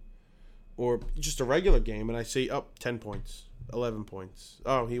game or just a regular game and I see, 10 points, 11 points.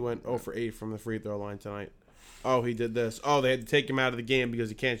 Oh, he went 0 for 8 from the free throw line tonight. Oh, he did this. Oh, they had to take him out of the game because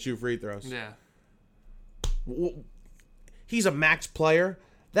he can't shoot free throws. Yeah. He's a max player.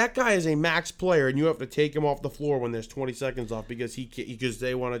 That guy is a max player, and you have to take him off the floor when there's 20 seconds off because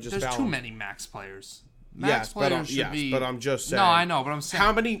they want to just There's foul too him. many max players. But I'm just saying. No, I know, but I'm saying.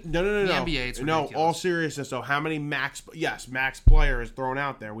 How many? No. The NBA, it's ridiculous. No, all seriousness, though. How many max players thrown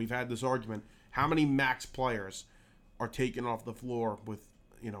out there? We've had this argument. How many max players are taken off the floor with,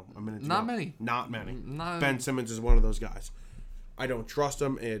 a minute to Not go? many. Not many. Ben Simmons is one of those guys. I don't trust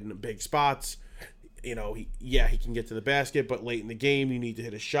him in big spots. He can get to the basket, but late in the game, you need to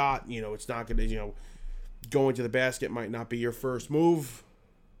hit a shot. It's not going to, going to the basket might not be your first move.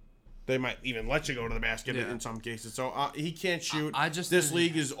 They might even let you go to the basket in some cases. So he can't shoot. This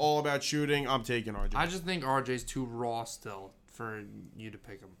league is all about shooting. I'm taking RJ. I just think RJ's too raw still for you to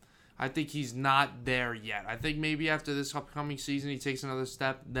pick him. I think he's not there yet. I think maybe after this upcoming season, he takes another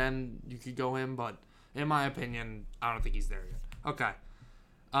step. Then you could go him. But in my opinion, I don't think he's there yet. Okay.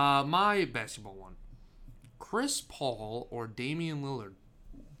 My basketball one. Chris Paul or Damian Lillard?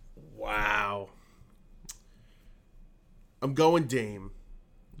 Wow. I'm going Dame.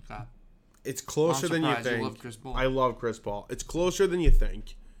 Okay. It's closer than you think. You love Chris Paul. I love Chris Paul. It's closer than you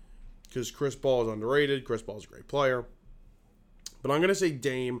think because Chris Paul is underrated. Chris Paul is a great player. But I'm going to say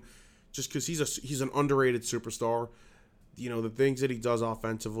Dame just because he's an underrated superstar. The things that he does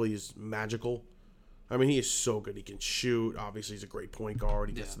offensively is magical. I mean, he is so good. He can shoot. Obviously, he's a great point guard.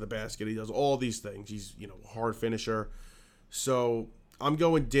 He gets to the basket. He does all these things. He's, hard finisher. So I'm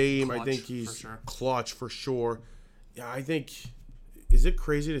going Dame. Clutch, I think he's for sure. Clutch for sure. Yeah, I think. Is it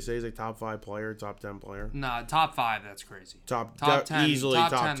crazy to say he's a top 5 player, top 10 player? Nah, top 5. That's crazy. Top 10. Easily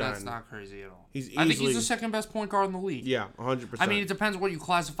top 10. 10. That's not crazy at all. I think he's the second best point guard in the league. Yeah, 100%. I mean, it depends what you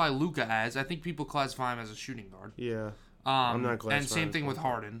classify Luka as. I think people classify him as a shooting guard. Yeah. I'm not classifying. And same thing with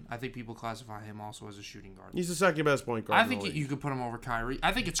Harden. I think people classify him also as a shooting guard. He's the second best point guard. I think you could put him over Kyrie.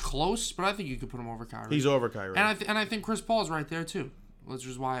 I think it's close, but I think you could put him over Kyrie. He's over Kyrie. And I think Chris Paul is right there too. which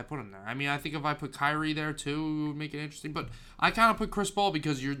is why I put him there. I mean, I think if I put Kyrie there too, it would make it interesting. But I kind of put Chris Paul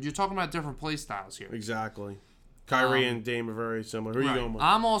because you're talking about different play styles here. Exactly. Kyrie and Dame are very similar. Who are you going with?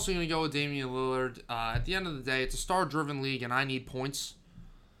 I'm also going to go with Damian Lillard. At the end of the day, it's a star-driven league, and I need points.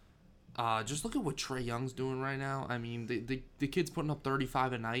 Just look at what Trae Young's doing right now. I mean, the kid's putting up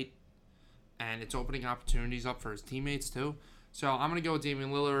 35 a night, and it's opening opportunities up for his teammates too. So I'm going to go with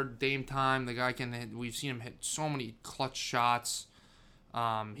Damian Lillard. Dame time. The guy can hit. We've seen him hit so many clutch shots.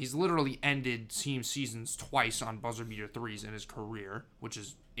 He's literally ended team seasons twice on buzzer beater threes in his career, which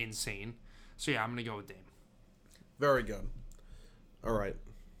is insane. So yeah, I'm going to go with Dame. Very good. All right.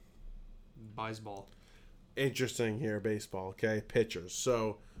 Buys ball. Interesting here, baseball, okay? Pitchers.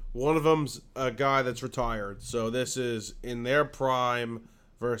 So, one of them's a guy that's retired. So, this is in their prime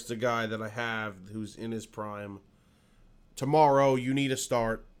versus the guy that I have who's in his prime. Tomorrow, you need a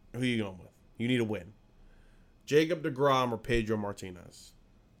start. Who are you going with? You need a win. Jacob deGrom or Pedro Martinez?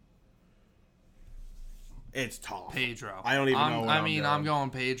 It's tough. Pedro. I don't even know what I'm going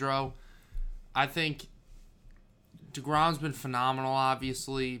Pedro. I think DeGrom's been phenomenal,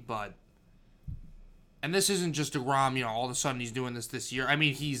 obviously, but and this isn't just DeGrom, all of a sudden he's doing this year. I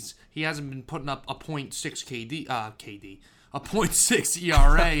mean, he hasn't been putting up a .6 a .6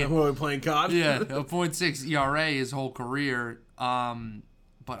 ERA. We're playing COD? Yeah, a .6 ERA his whole career.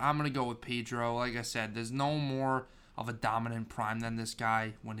 But I'm gonna go with Pedro. Like I said, there's no more of a dominant prime than this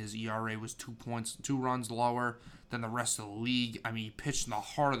guy when his ERA was 2 runs lower than the rest of the league. I mean, he pitched in the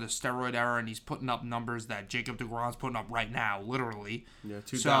heart of the steroid era, and he's putting up numbers that Jacob deGrom's putting up right now, literally. Yeah,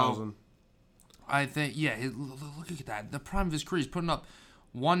 2000. So, I think, look at that. The prime of his career, he's putting up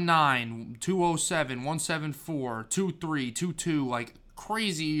 1.9, 2.07, 1.74, 2.3, 2.2, like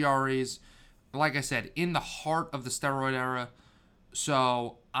crazy ERAs. Like I said, in the heart of the steroid era.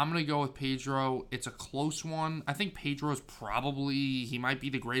 So I'm going to go with Pedro. It's a close one. I think Pedro's he might be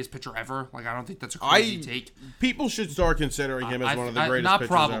the greatest pitcher ever. Like, I don't think that's a crazy take. People should start considering him as one of the greatest not pitchers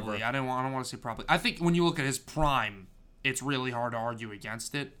probably. ever. I don't want to say probably. I think when you look at his prime, it's really hard to argue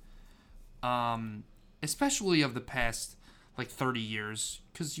against it. Especially of the past, 30 years.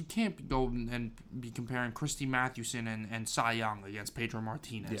 Because you can't go and be comparing Christy Mathewson and Cy Young against Pedro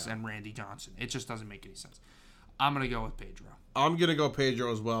Martinez and Randy Johnson. It just doesn't make any sense. I'm going to go with Pedro. I'm going to go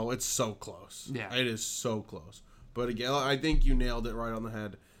Pedro as well. It's so close. Yeah. It is so close. But again, I think you nailed it right on the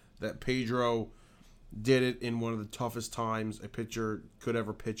head that Pedro did it in one of the toughest times a pitcher could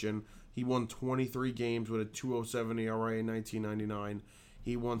ever pitch in. He won 23 games with a 2.07 ERA in 1999.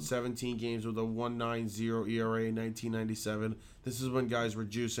 He won 17 games with a 1.90 ERA in 1997. This is when guys were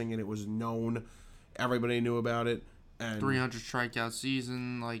juicing and it was known. Everybody knew about it. And 300 strikeout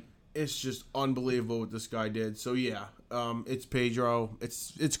season, it's just unbelievable what this guy did. So yeah, it's Pedro.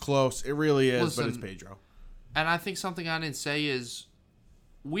 It's close. It really is, but it's Pedro. And I think something I didn't say is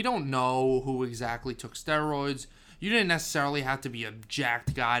we don't know who exactly took steroids. You didn't necessarily have to be a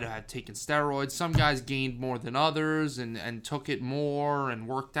jacked guy to have taken steroids. Some guys gained more than others and took it more and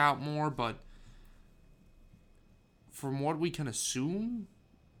worked out more. But from what we can assume,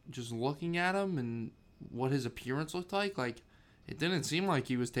 just looking at him and what his appearance looked like, it didn't seem like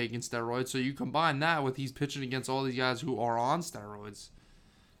he was taking steroids. So you combine that with he's pitching against all these guys who are on steroids.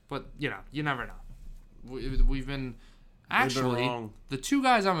 But, you never know. We've been... Actually, the two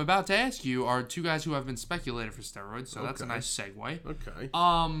guys I'm about to ask you are two guys who have been speculated for steroids, so that's a nice segue. Okay.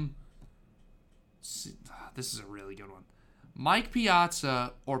 This is a really good one. Mike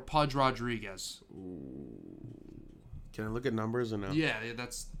Piazza or Pudge Rodriguez? Can I look at numbers or no? Yeah,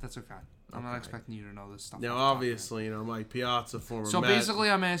 that's okay. I'm not expecting you to know this stuff. Now, obviously, Mike Piazza, former So Met. basically,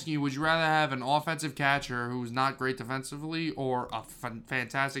 I'm asking you, would you rather have an offensive catcher who's not great defensively or a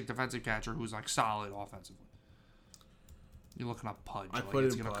fantastic defensive catcher who's, solid offensively? You're looking up Pudge. I put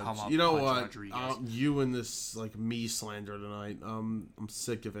it in Pudge. Come up, you know Pudge what? You and this, me slander tonight. I'm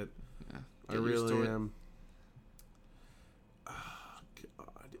sick of it. Yeah, I really am. Oh,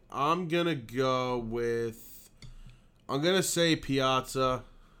 God. I'm going to say Piazza.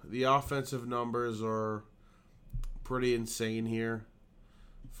 The offensive numbers are pretty insane here.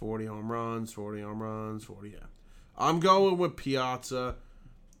 40 home runs, 40. I'm going with Piazza.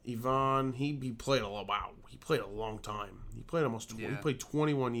 Ivan, he played he played a long time. He played he played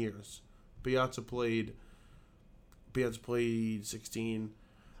 21 years. Piazza played 16.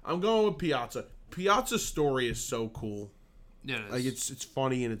 I'm going with Piazza. Piazza's story is so cool. Yeah, it is. It's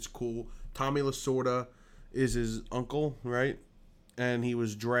funny and it's cool. Tommy Lasorda is his uncle, right? And he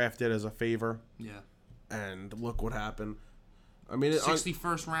was drafted as a favor. Yeah. And look what happened. I mean,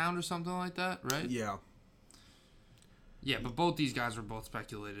 61st round or something like that, right? Yeah. Yeah, but both these guys were both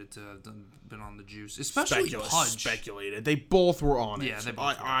speculated to have been on the juice, especially Pudge. Speculated. They both were on it. Yeah, they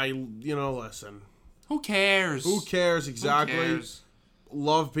both were. Listen. Who cares? Who cares exactly? Who cares?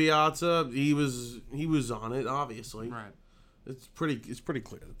 Love Piazza. He was on it, obviously. Right. It's pretty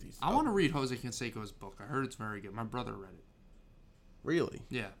clear that these. I want to read Jose Canseco's book. I heard it's very good. My brother read it. Really?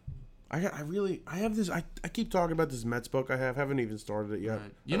 Yeah. I have this. I keep talking about this Mets book. Haven't even started it yet.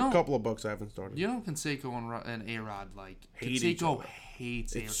 Right. A couple of books I haven't started. Canseco and A-Rod hate each other.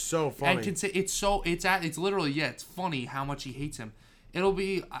 Hates A-Rod. It's so funny. And it's literally it's funny how much he hates him. It'll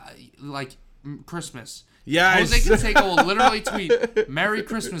be like Christmas. Yeah, Jose Canseco will literally tweet "Merry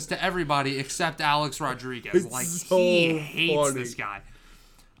Christmas" to everybody except Alex Rodriguez. He hates this guy.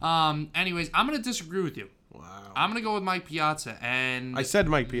 Anyways, I'm gonna disagree with you. Wow. I'm going to go with Mike Piazza. And I said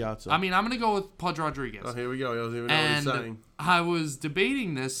Mike Piazza. I'm going to go with Pudge Rodriguez. Oh, here we go. I don't even know what he's saying. I was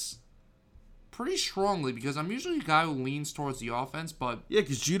debating this pretty strongly because I'm usually a guy who leans towards the offense, but... Yeah,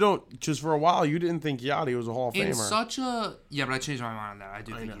 because just for a while, you didn't think Yachty was a Hall of Famer. Yeah, but I changed my mind on that. I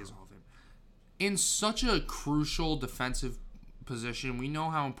do think he is a Hall of Famer. In such a crucial defensive position, we know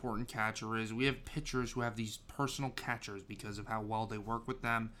how important catcher is. We have pitchers who have these personal catchers because of how well they work with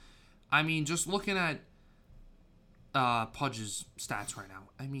them. I mean, just looking at Pudge's stats right now.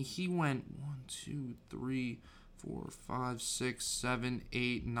 I mean, he went 1, 2, 3, 4, 5, 6, 7,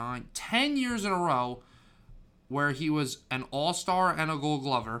 8, 9, 10 years in a row where he was an All-Star and a Gold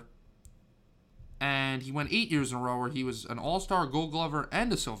Glover. And he went 8 years in a row where he was an All-Star, Gold Glover,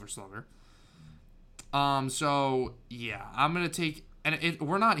 and a Silver Slugger. So yeah, I'm gonna take. And he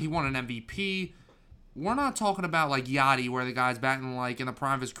won an MVP. We're not talking about like Yachty, where the guy's batting like in the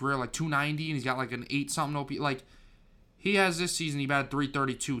prime of his career, like 290, and he's got like an 8-something OP. Like he has this season, he batted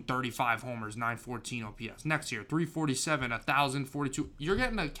 332, 35 homers, 914 OPS. Next year, 347, 1,042. You're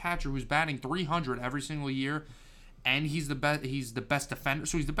getting a catcher who's batting 300 every single year, and he's the best. He's the best defender.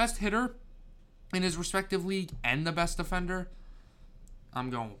 So he's the best hitter in his respective league and the best defender. I'm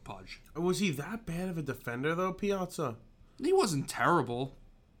going with Pudge. Was he that bad of a defender though, Piazza? He wasn't terrible.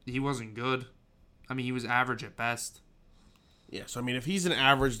 He wasn't good. I mean, he was average at best. Yes, I mean, if he's an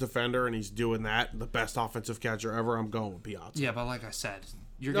average defender and he's doing that, the best offensive catcher ever, I'm going with Piazza. Yeah, but like I said,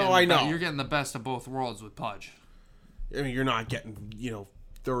 you're getting the best of both worlds with Pudge. I mean, you're not getting,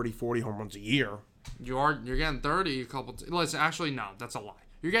 30, 40 home runs a year. You're getting 30 a couple. Listen, actually, no, that's a lie.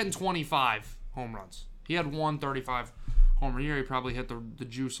 You're getting 25 home runs. He had 135 homer year. He probably hit the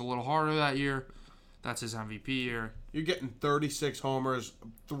juice a little harder that year. That's his MVP year. You're getting 36 homers,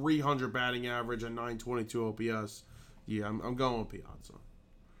 300 batting average, and 922 OPS. Yeah, I'm going with Piazza.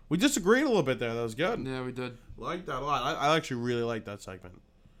 We disagreed a little bit there. That was good. Yeah, we did. Like that a lot. I actually really like that segment.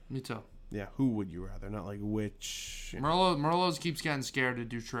 Me too. Yeah, who would you rather? Not like which. Merlot keeps getting scared to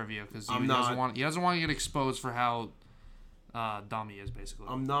do trivia because he doesn't want to get exposed for how dumb he is, basically.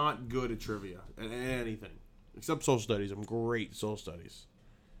 I'm not good at trivia at anything except social studies. I'm great at social studies.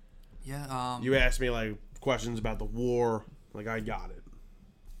 Yeah. You asked me like questions about the war, like I got it.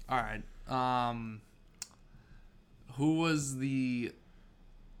 All right. Who was the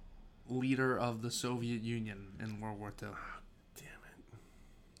leader of the Soviet Union in World War II? Damn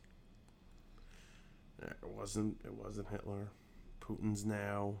it! It wasn't Hitler. Putin's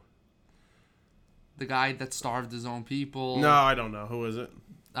now. The guy that starved his own people. No, I don't know. Who is it?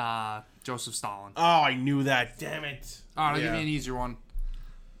 Joseph Stalin. Oh, I knew that. Damn it! All right, I'll give you an easier one.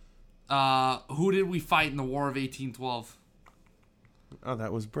 Who did we fight in the War of 1812? Oh,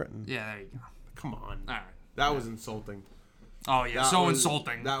 that was Britain. Yeah, there you go. Come on. All right. That was insulting. Oh, yeah,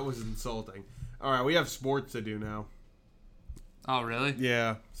 insulting. That was insulting. All right, we have sports to do now. Oh, really?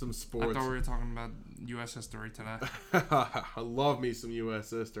 Yeah, some sports. I thought we were talking about U.S. history today. I love me some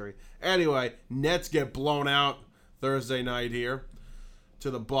U.S. history. Anyway, Nets get blown out Thursday night here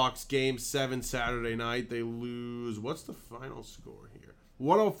to the Bucks. Game 7 Saturday night. They lose. What's the final score here?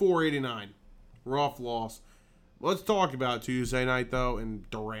 104-89. Rough loss. Let's talk about Tuesday night, though, and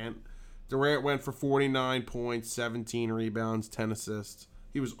Durant. Durant went for 49 points, 17 rebounds, 10 assists.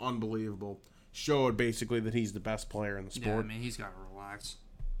 He was unbelievable. Showed basically that he's the best player in the sport. Yeah, I mean, he's got to relax.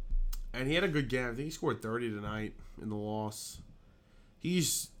 And he had a good game. I think he scored 30 tonight in the loss. He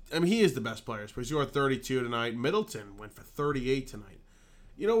is the best player. But he scored 32 tonight. Middleton went for 38 tonight.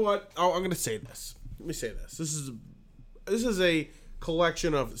 You know what? Oh, I'm going to say this. Let me say this. This is a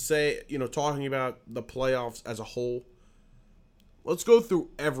collection of, talking about the playoffs as a whole. Let's go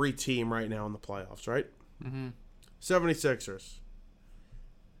through every team right now in the playoffs, right? Mm-hmm. 76ers.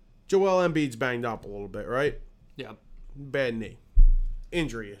 Joel Embiid's banged up a little bit, right? Yep. Bad knee.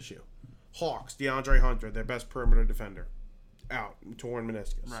 Injury issue. Hawks, DeAndre Hunter, their best perimeter defender. Out. Torn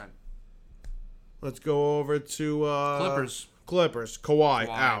meniscus. Right. Let's go over to Clippers. Clippers. Kawhi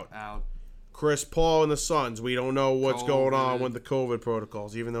out. Chris Paul and the Suns. We don't know what's going on with the COVID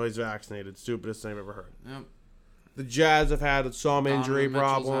protocols, even though he's vaccinated. Stupidest thing I've ever heard. Yep. The Jazz have had some injury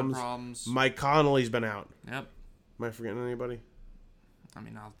Mitchell's problems. Mike Conley's been out. Yep. Am I forgetting anybody? I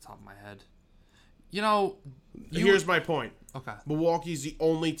mean, off the top of my head. You know, here's my point. Okay. Milwaukee's the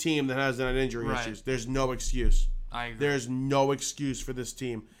only team that has had injury issues. There's no excuse. I agree. There's no excuse for this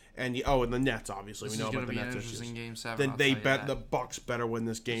team. And and the Nets, obviously. This we know is about the Nets be an issues. interesting Game 7. Then they bet the Bucks better win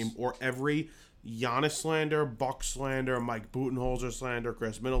this game, or every Giannis slander, Bucks slander, Mike Budenholzer slander,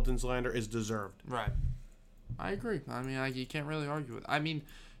 Chris Middleton slander is deserved. Right. I agree. I mean, you can't really argue with it. I mean,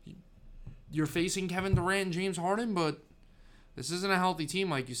 you're facing Kevin Durant and James Harden, but this isn't a healthy team,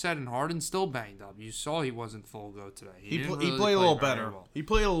 like you said, and Harden's still banged up. You saw he wasn't full go today. He played a little better. Well. He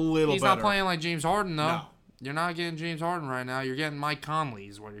played a little better. He's not playing like James Harden, though. No. You're not getting James Harden right now. You're getting Mike Conley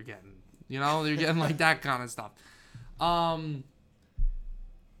is what you're getting. You know, you're getting like that kind of stuff. What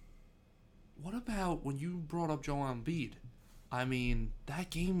about when you brought up Joel Embiid? I mean, that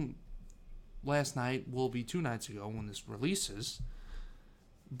game last night will be 2 nights ago when this releases.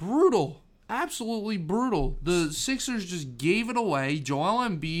 Brutal. Absolutely brutal. The Sixers just gave it away. Joel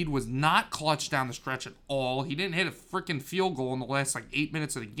Embiid was not clutch down the stretch at all. He didn't hit a freaking field goal in the last 8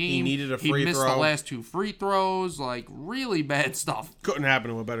 minutes of the game. He needed a free throw. He missed the last 2 free throws. Really bad stuff. Couldn't happen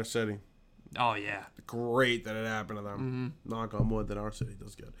to a better city. Oh, yeah. Great that it happened to them. Mm-hmm. Knock on wood that our city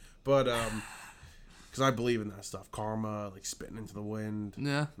does good. But, because I believe in that stuff. Karma, spitting into the wind.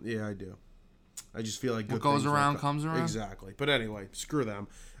 Yeah. Yeah, I do. I just feel like what goes around comes around. Exactly. But anyway, screw them.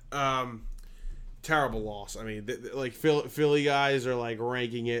 Terrible loss. I mean, Philly guys are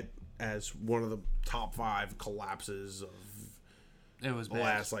ranking it as one of the top 5 collapses of it was the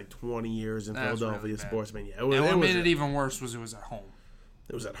last 20 years in Philadelphia really sports. I mean, yeah, what made it even worse was it was at home.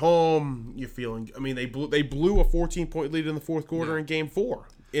 It was at home. You're feeling. I mean, they blew a 14-point lead in the fourth quarter in Game 4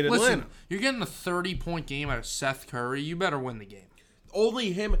 in Atlanta. Listen, you're getting a 30-point game out of Seth Curry. You better win the game.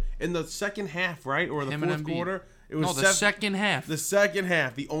 Only him in the second half, right, or the fourth quarter. It was the second half. The second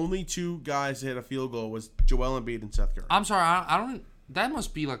half. The only 2 guys that hit a field goal was Joel Embiid and Seth Curry. I'm sorry. I don't. That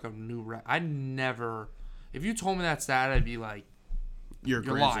must be a new record. I never. If you told me that stat, I'd be like, "You're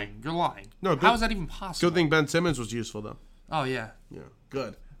crazy. Lying. You're lying." No, how is that even possible? Good thing Ben Simmons was useful though. Oh yeah. Yeah.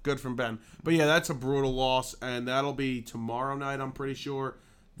 Good from Ben. But yeah, that's a brutal loss, and that'll be tomorrow night. I'm pretty sure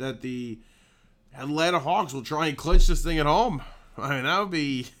that the Atlanta Hawks will try and clinch this thing at home. I mean,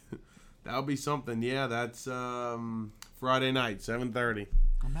 that would be something. Yeah, that's Friday night, 7:30.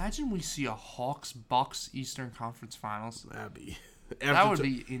 Imagine we see a Hawks-Bucks Eastern Conference Finals. That would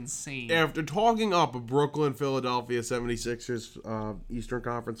be insane. After talking up a Brooklyn, Philadelphia 76ers Eastern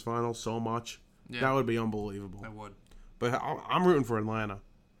Conference Finals so much, that would be unbelievable. It would. But I'm rooting for Atlanta.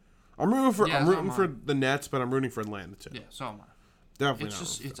 I'm rooting for the Nets, but I'm rooting for Atlanta too. Yeah, so am I.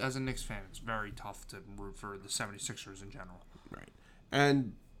 Definitely. It's as a Knicks fan, it's very tough to root for the 76ers in general. Right.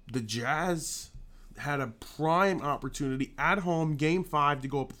 And the Jazz had a prime opportunity at home, Game 5, to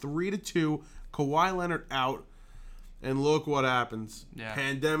go up 3-2. Kawhi Leonard out, and look what happens. Yeah.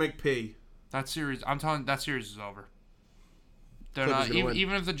 Pandemic P. That series, I'm telling you, that series is over. They're not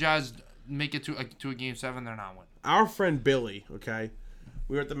even if the Jazz make it to a Game 7, they're not winning. Our friend Billy, okay,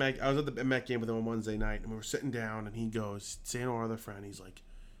 we were at the Met. I was at the Met game with him on Wednesday night, and we were sitting down, and he goes, saying to our other friend, he's like,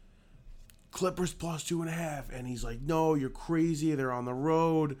 Clippers plus 2.5, and he's like, no, you're crazy. They're on the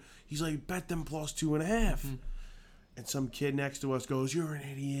road. He's like, bet them plus 2.5. Mm-hmm. And some kid next to us goes, you're an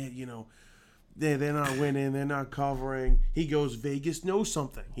idiot. You know, they're not winning. They're not covering. He goes, Vegas knows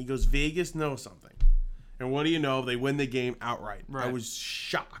something. And what do you know? They win the game outright. Right. I was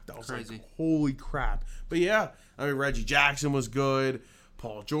shocked. I was like, holy crap. But yeah, I mean, Reggie Jackson was good.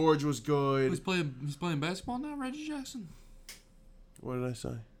 Paul George was good. He's playing basketball now, Reggie Jackson? What did I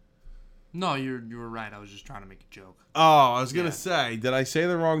say? No, you were right. I was just trying to make a joke. Oh, I was going to say, did I say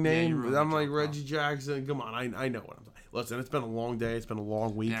the wrong name? I'm like, Reggie Jackson. Come on, I know what I'm saying. Listen, it's been a long day. It's been a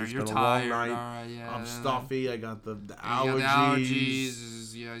long week. Yeah, it's been a tired. long night. Right, yeah, I'm stuffy. I got the allergies. You got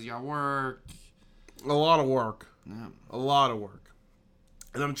allergies. You got work. A lot of work. Yeah. A lot of work.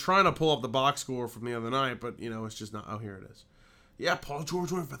 And I'm trying to pull up the box score from the other night, but, it's just not. Oh, here it is. Yeah, Paul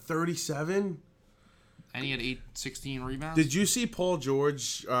George went for 37. And he had 16 rebounds. Did you see Paul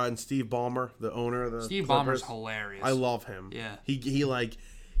George and Steve Ballmer, the owner of the Steve Clippers? Ballmer's hilarious. I love him. Yeah. He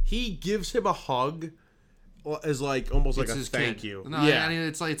gives him a hug as almost like a thank you. No, yeah. I mean,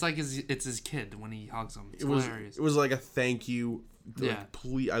 it's like his kid when he hugs him. It's hilarious. It was like a thank you. Yeah.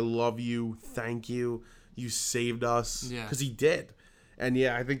 Please, I love you. Thank you. You saved us. Yeah. Because he did. And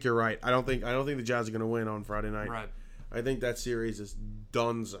yeah, I think you're right. I don't think the Jazz are going to win on Friday night. Right. I think that series is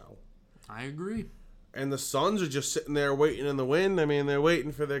donezo. I agree. And the Suns are just sitting there waiting in the wind. I mean, they're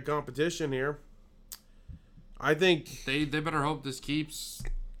waiting for their competition here. I think they better hope this keeps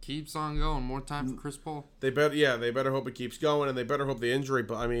on going. More time for Chris Paul. They better hope it keeps going, and they better hope the injury.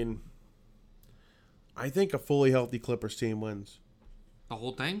 But I mean, I think a fully healthy Clippers team wins. The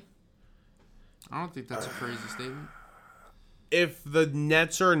whole thing? I don't think that's a crazy statement. If the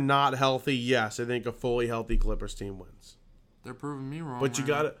Nets are not healthy, yes, I think a fully healthy Clippers team wins. They're proving me wrong.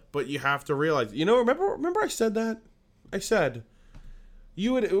 But you have to realize, remember I said that? I said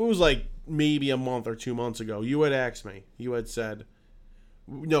it was like maybe a month or 2 months ago. You had asked me. You had said,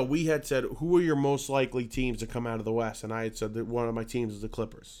 no, we had said, who are your most likely teams to come out of the West? And I had said that one of my teams is the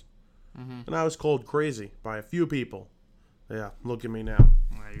Clippers. Mm-hmm. And I was called crazy by a few people. Yeah, look at me now.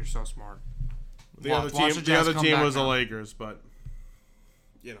 Yeah, you're so smart. The other team was the Lakers, but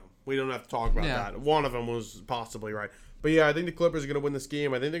we don't have to talk about that. One of them was possibly right. But yeah, I think the Clippers are going to win this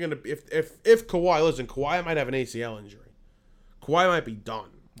game. I think they're going to if Kawhi might have an ACL injury. Kawhi might be done.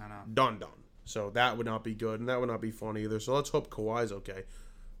 I know. Done. So that would not be good, and that would not be fun either. So let's hope Kawhi's okay.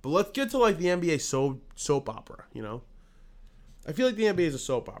 But let's get to like the NBA soap opera, I feel like the NBA is a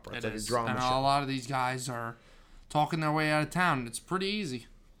soap opera. It's like a drama show. A lot of these guys are talking their way out of town. It's pretty easy.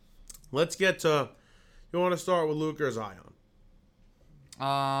 Let's get to. You want to start with Luka or Zion?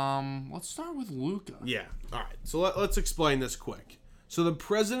 Let's start with Luka. Yeah. All right. So let's explain this quick. So the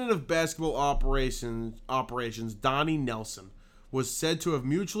president of basketball operations, Donnie Nelson, was said to have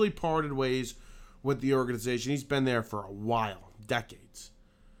mutually parted ways with the organization. He's been there for a while, decades.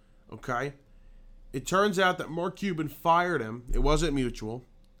 Okay? It turns out that Mark Cuban fired him. It wasn't mutual.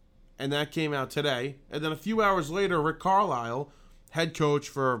 And that came out today. And then a few hours later, Rick Carlisle, head coach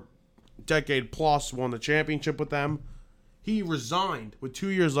for a decade plus, won the championship with them. He resigned with 2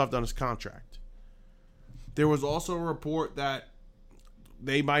 years left on his contract. There was also a report that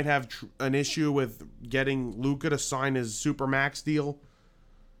they might have an issue with getting Luka to sign his Supermax deal.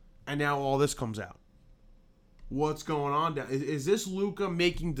 And now all this comes out. What's going on? Is this Luka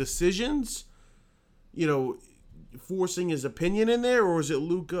making decisions? Forcing his opinion in there? Or is it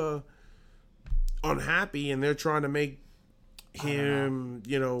Luka unhappy and they're trying to make him,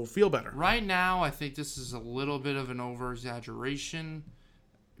 feel better? Right now, I think this is a little bit of an over-exaggeration.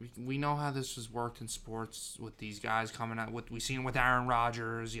 We know how this has worked in sports with these guys coming out. We've seen with Aaron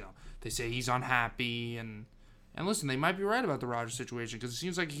Rodgers. They say he's unhappy. And listen, they might be right about the Rodgers situation because it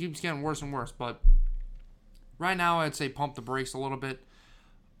seems like it keeps getting worse and worse. But right now, I'd say pump the brakes a little bit.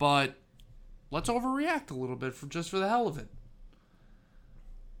 But let's overreact a little bit just for the hell of it.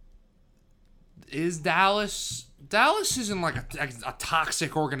 Is Dallas isn't like a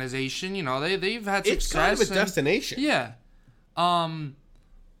toxic organization, they've had success. It's kind of a destination. Yeah.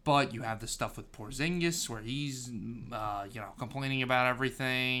 But you have the stuff with Porzingis where he's complaining about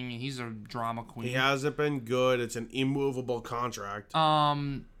everything. He's a drama queen. He hasn't been good. It's an immovable contract.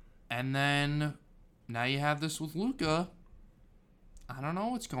 And then now you have this with Luka. I don't know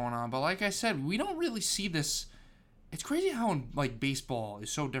what's going on, but like I said, we don't really see this. It's crazy how baseball is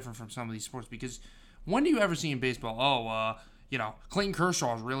so different from some of these sports because when do you ever see in baseball, Clayton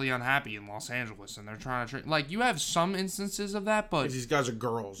Kershaw is really unhappy in Los Angeles and they're trying to trade. You have some instances of that, but these guys are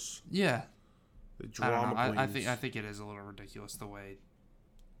girls. Yeah. The drama queens. I think it is a little ridiculous the way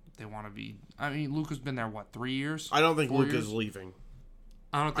they want to be. I mean, Luka's been there 3 years? I don't think Luka's leaving.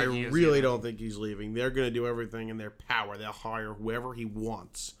 I don't think he is really don't think he's leaving. They're going to do everything in their power. They'll hire whoever he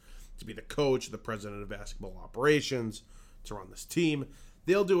wants to be the coach, the president of basketball operations, to run this team.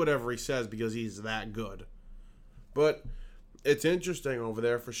 They'll do whatever he says because he's that good. But it's interesting over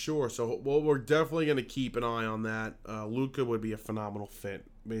there for sure. So, we're definitely going to keep an eye on that. Luka would be a phenomenal fit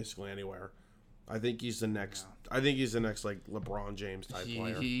basically anywhere. I think he's the next. Yeah. I think he's the next LeBron James type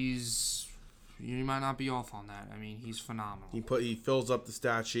player. You might not be off on that. I mean, he's phenomenal. He fills up the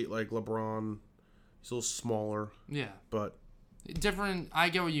stat sheet like LeBron. He's a little smaller. Yeah, but different. I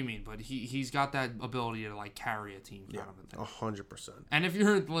get what you mean, but he's got that ability to carry a team. Yeah, 100%. And if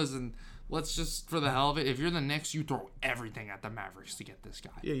let's just for the hell of it, if you're the Knicks, you throw everything at the Mavericks to get this guy.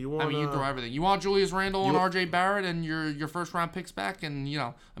 Yeah, you want. you throw everything. You want Julius Randle and R.J. Barrett and your first round picks back, and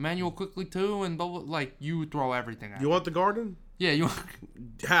Emmanuel Quickly too, and you throw everything at. You want the Garden? Yeah, you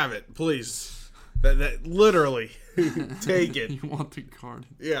have it, please. That literally take it. You want the Garden?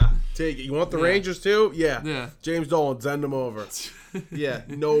 Yeah, take it. You want the Rangers too? Yeah. Yeah. James Dolan, send them over. Yeah,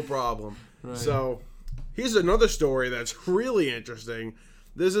 no problem. Right. So, here's another story that's really interesting.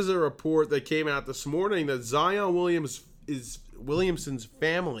 This is a report that came out this morning that Zion Williamson's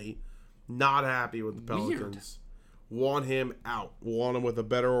family not happy with the Pelicans. Weird. Want him out. Want him with a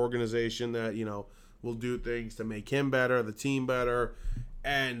better organization that will do things to make him better, the team better.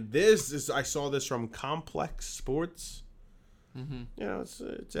 And this is, I saw this from Complex Sports. Mm-hmm. You know, it's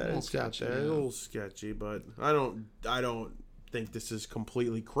sketchy, got that, a little sketchy, but I don't think this is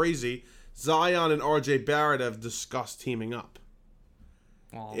completely crazy. Zion and RJ Barrett have discussed teaming up.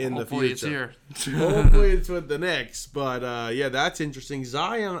 Well, in the hopefully future. It's here. Hopefully it's with the Knicks, but yeah, that's interesting.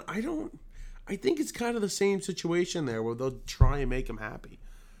 Zion, I think it's kind of the same situation there where they'll try and make him happy.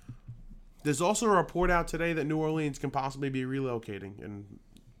 There's also a report out today that New Orleans can possibly be relocating in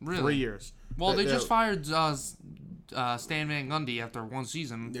 3 years. Well, they just fired Stan Van Gundy after one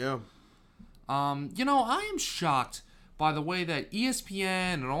season. Yeah. You know, I am shocked by the way that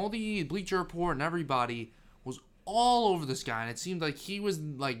ESPN and all the Bleacher Report and everybody was all over this guy, and it seemed like he was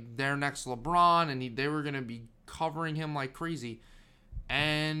like their next LeBron, and they were gonna be covering him like crazy,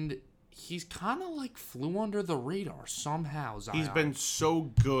 and he's kind of like flew under the radar somehow. Zion. He's been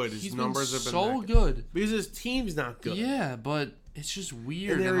so good. His numbers have been so good because his team's not good. Yeah, but it's just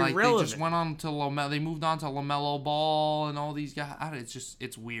weird. And like irrelevant. they just went on to LaMelo. They moved on to LaMelo Ball and all these guys.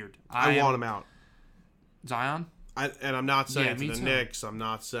 It's weird. I want him out. Zion. And I'm not saying to the too. Knicks. I'm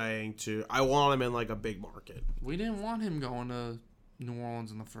not saying to. I want him in like a big market. We didn't want him going to New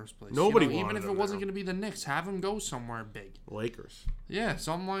Orleans in the first place. Nobody even wanted if it him wasn't there. going to be the Knicks, have him go somewhere big. Lakers. Yeah,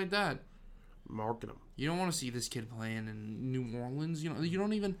 something like that. Market him. You don't want to see this kid playing in New Orleans. You know, you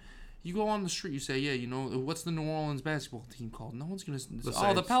don't even. You go on the street, you say, yeah, you know, what's the New Orleans basketball team called? No one's going to...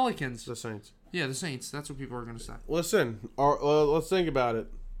 Oh, the Pelicans. The Saints. Yeah, the Saints. That's what people are going to say. Listen, let's think about it.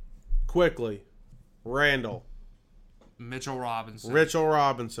 Quickly. Randall. Mitchell Robinson. Mitchell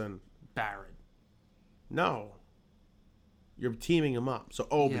Robinson. Barrett. No. You're teaming him up. So,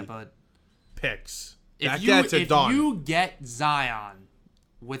 Obi. Yeah, but... Picks. If done. you get Zion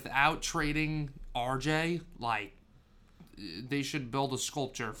without trading RJ, like... They should build a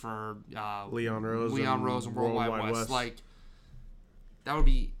sculpture for Leon Rose and World Wide West. Like, that would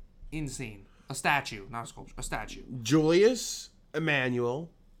be insane. A statue, not a sculpture. A statue. Julius, Emmanuel,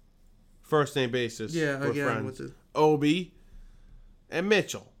 first name basis. Yeah, we're again, friends. with the... Obi, and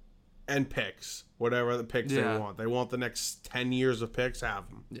Mitchell, and picks. Whatever the picks they Yeah. want. They want the next 10 years of picks, have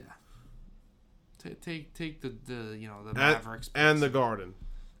them. Yeah. Take the you know the Mavericks picks. And the Garden.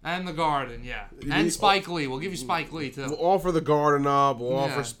 And the Garden, yeah. And Spike Lee. We'll give you Spike Lee, too. We'll offer the Garden up. We'll Yeah.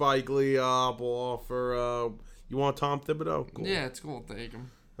 offer Spike Lee up. We'll offer... you want Tom Thibodeau? Cool. Yeah, it's cool. Take him.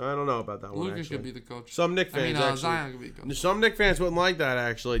 I don't know about that one, Lucas actually. could be the coach. Some Knick fans, actually. Zion could be the coach. Some Knick fans wouldn't like that,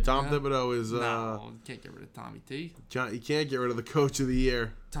 actually. Tom Yeah. Thibodeau is... No, you can't get rid of Tommy T. You can't get rid of the coach of the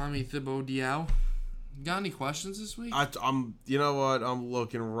year. Tommy Thibodeau. Got any questions this week? I'm. You know what? I'm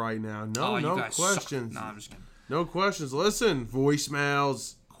looking right now. No, you no guys questions. suck. No, I'm just kidding. No questions. Listen,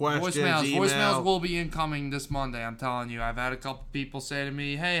 voicemails, questions, email. Voicemails will be incoming this Monday, I'm telling you. I've had a couple people say to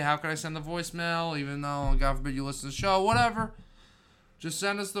me, hey, how can I send the voicemail? Even though, God forbid, you listen to the show, whatever. Just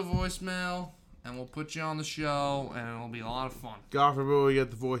send us the voicemail, and we'll put you on the show, and it'll be a lot of fun. God forbid we get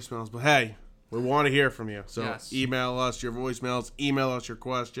the voicemails, but hey, we want to hear from you. So Yes. email us your voicemails, email us your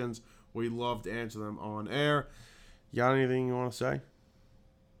questions. We'd love to answer them on air. You got anything you want to say?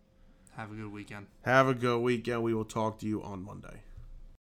 Have a good weekend. Have a good weekend. We will talk to you on Monday.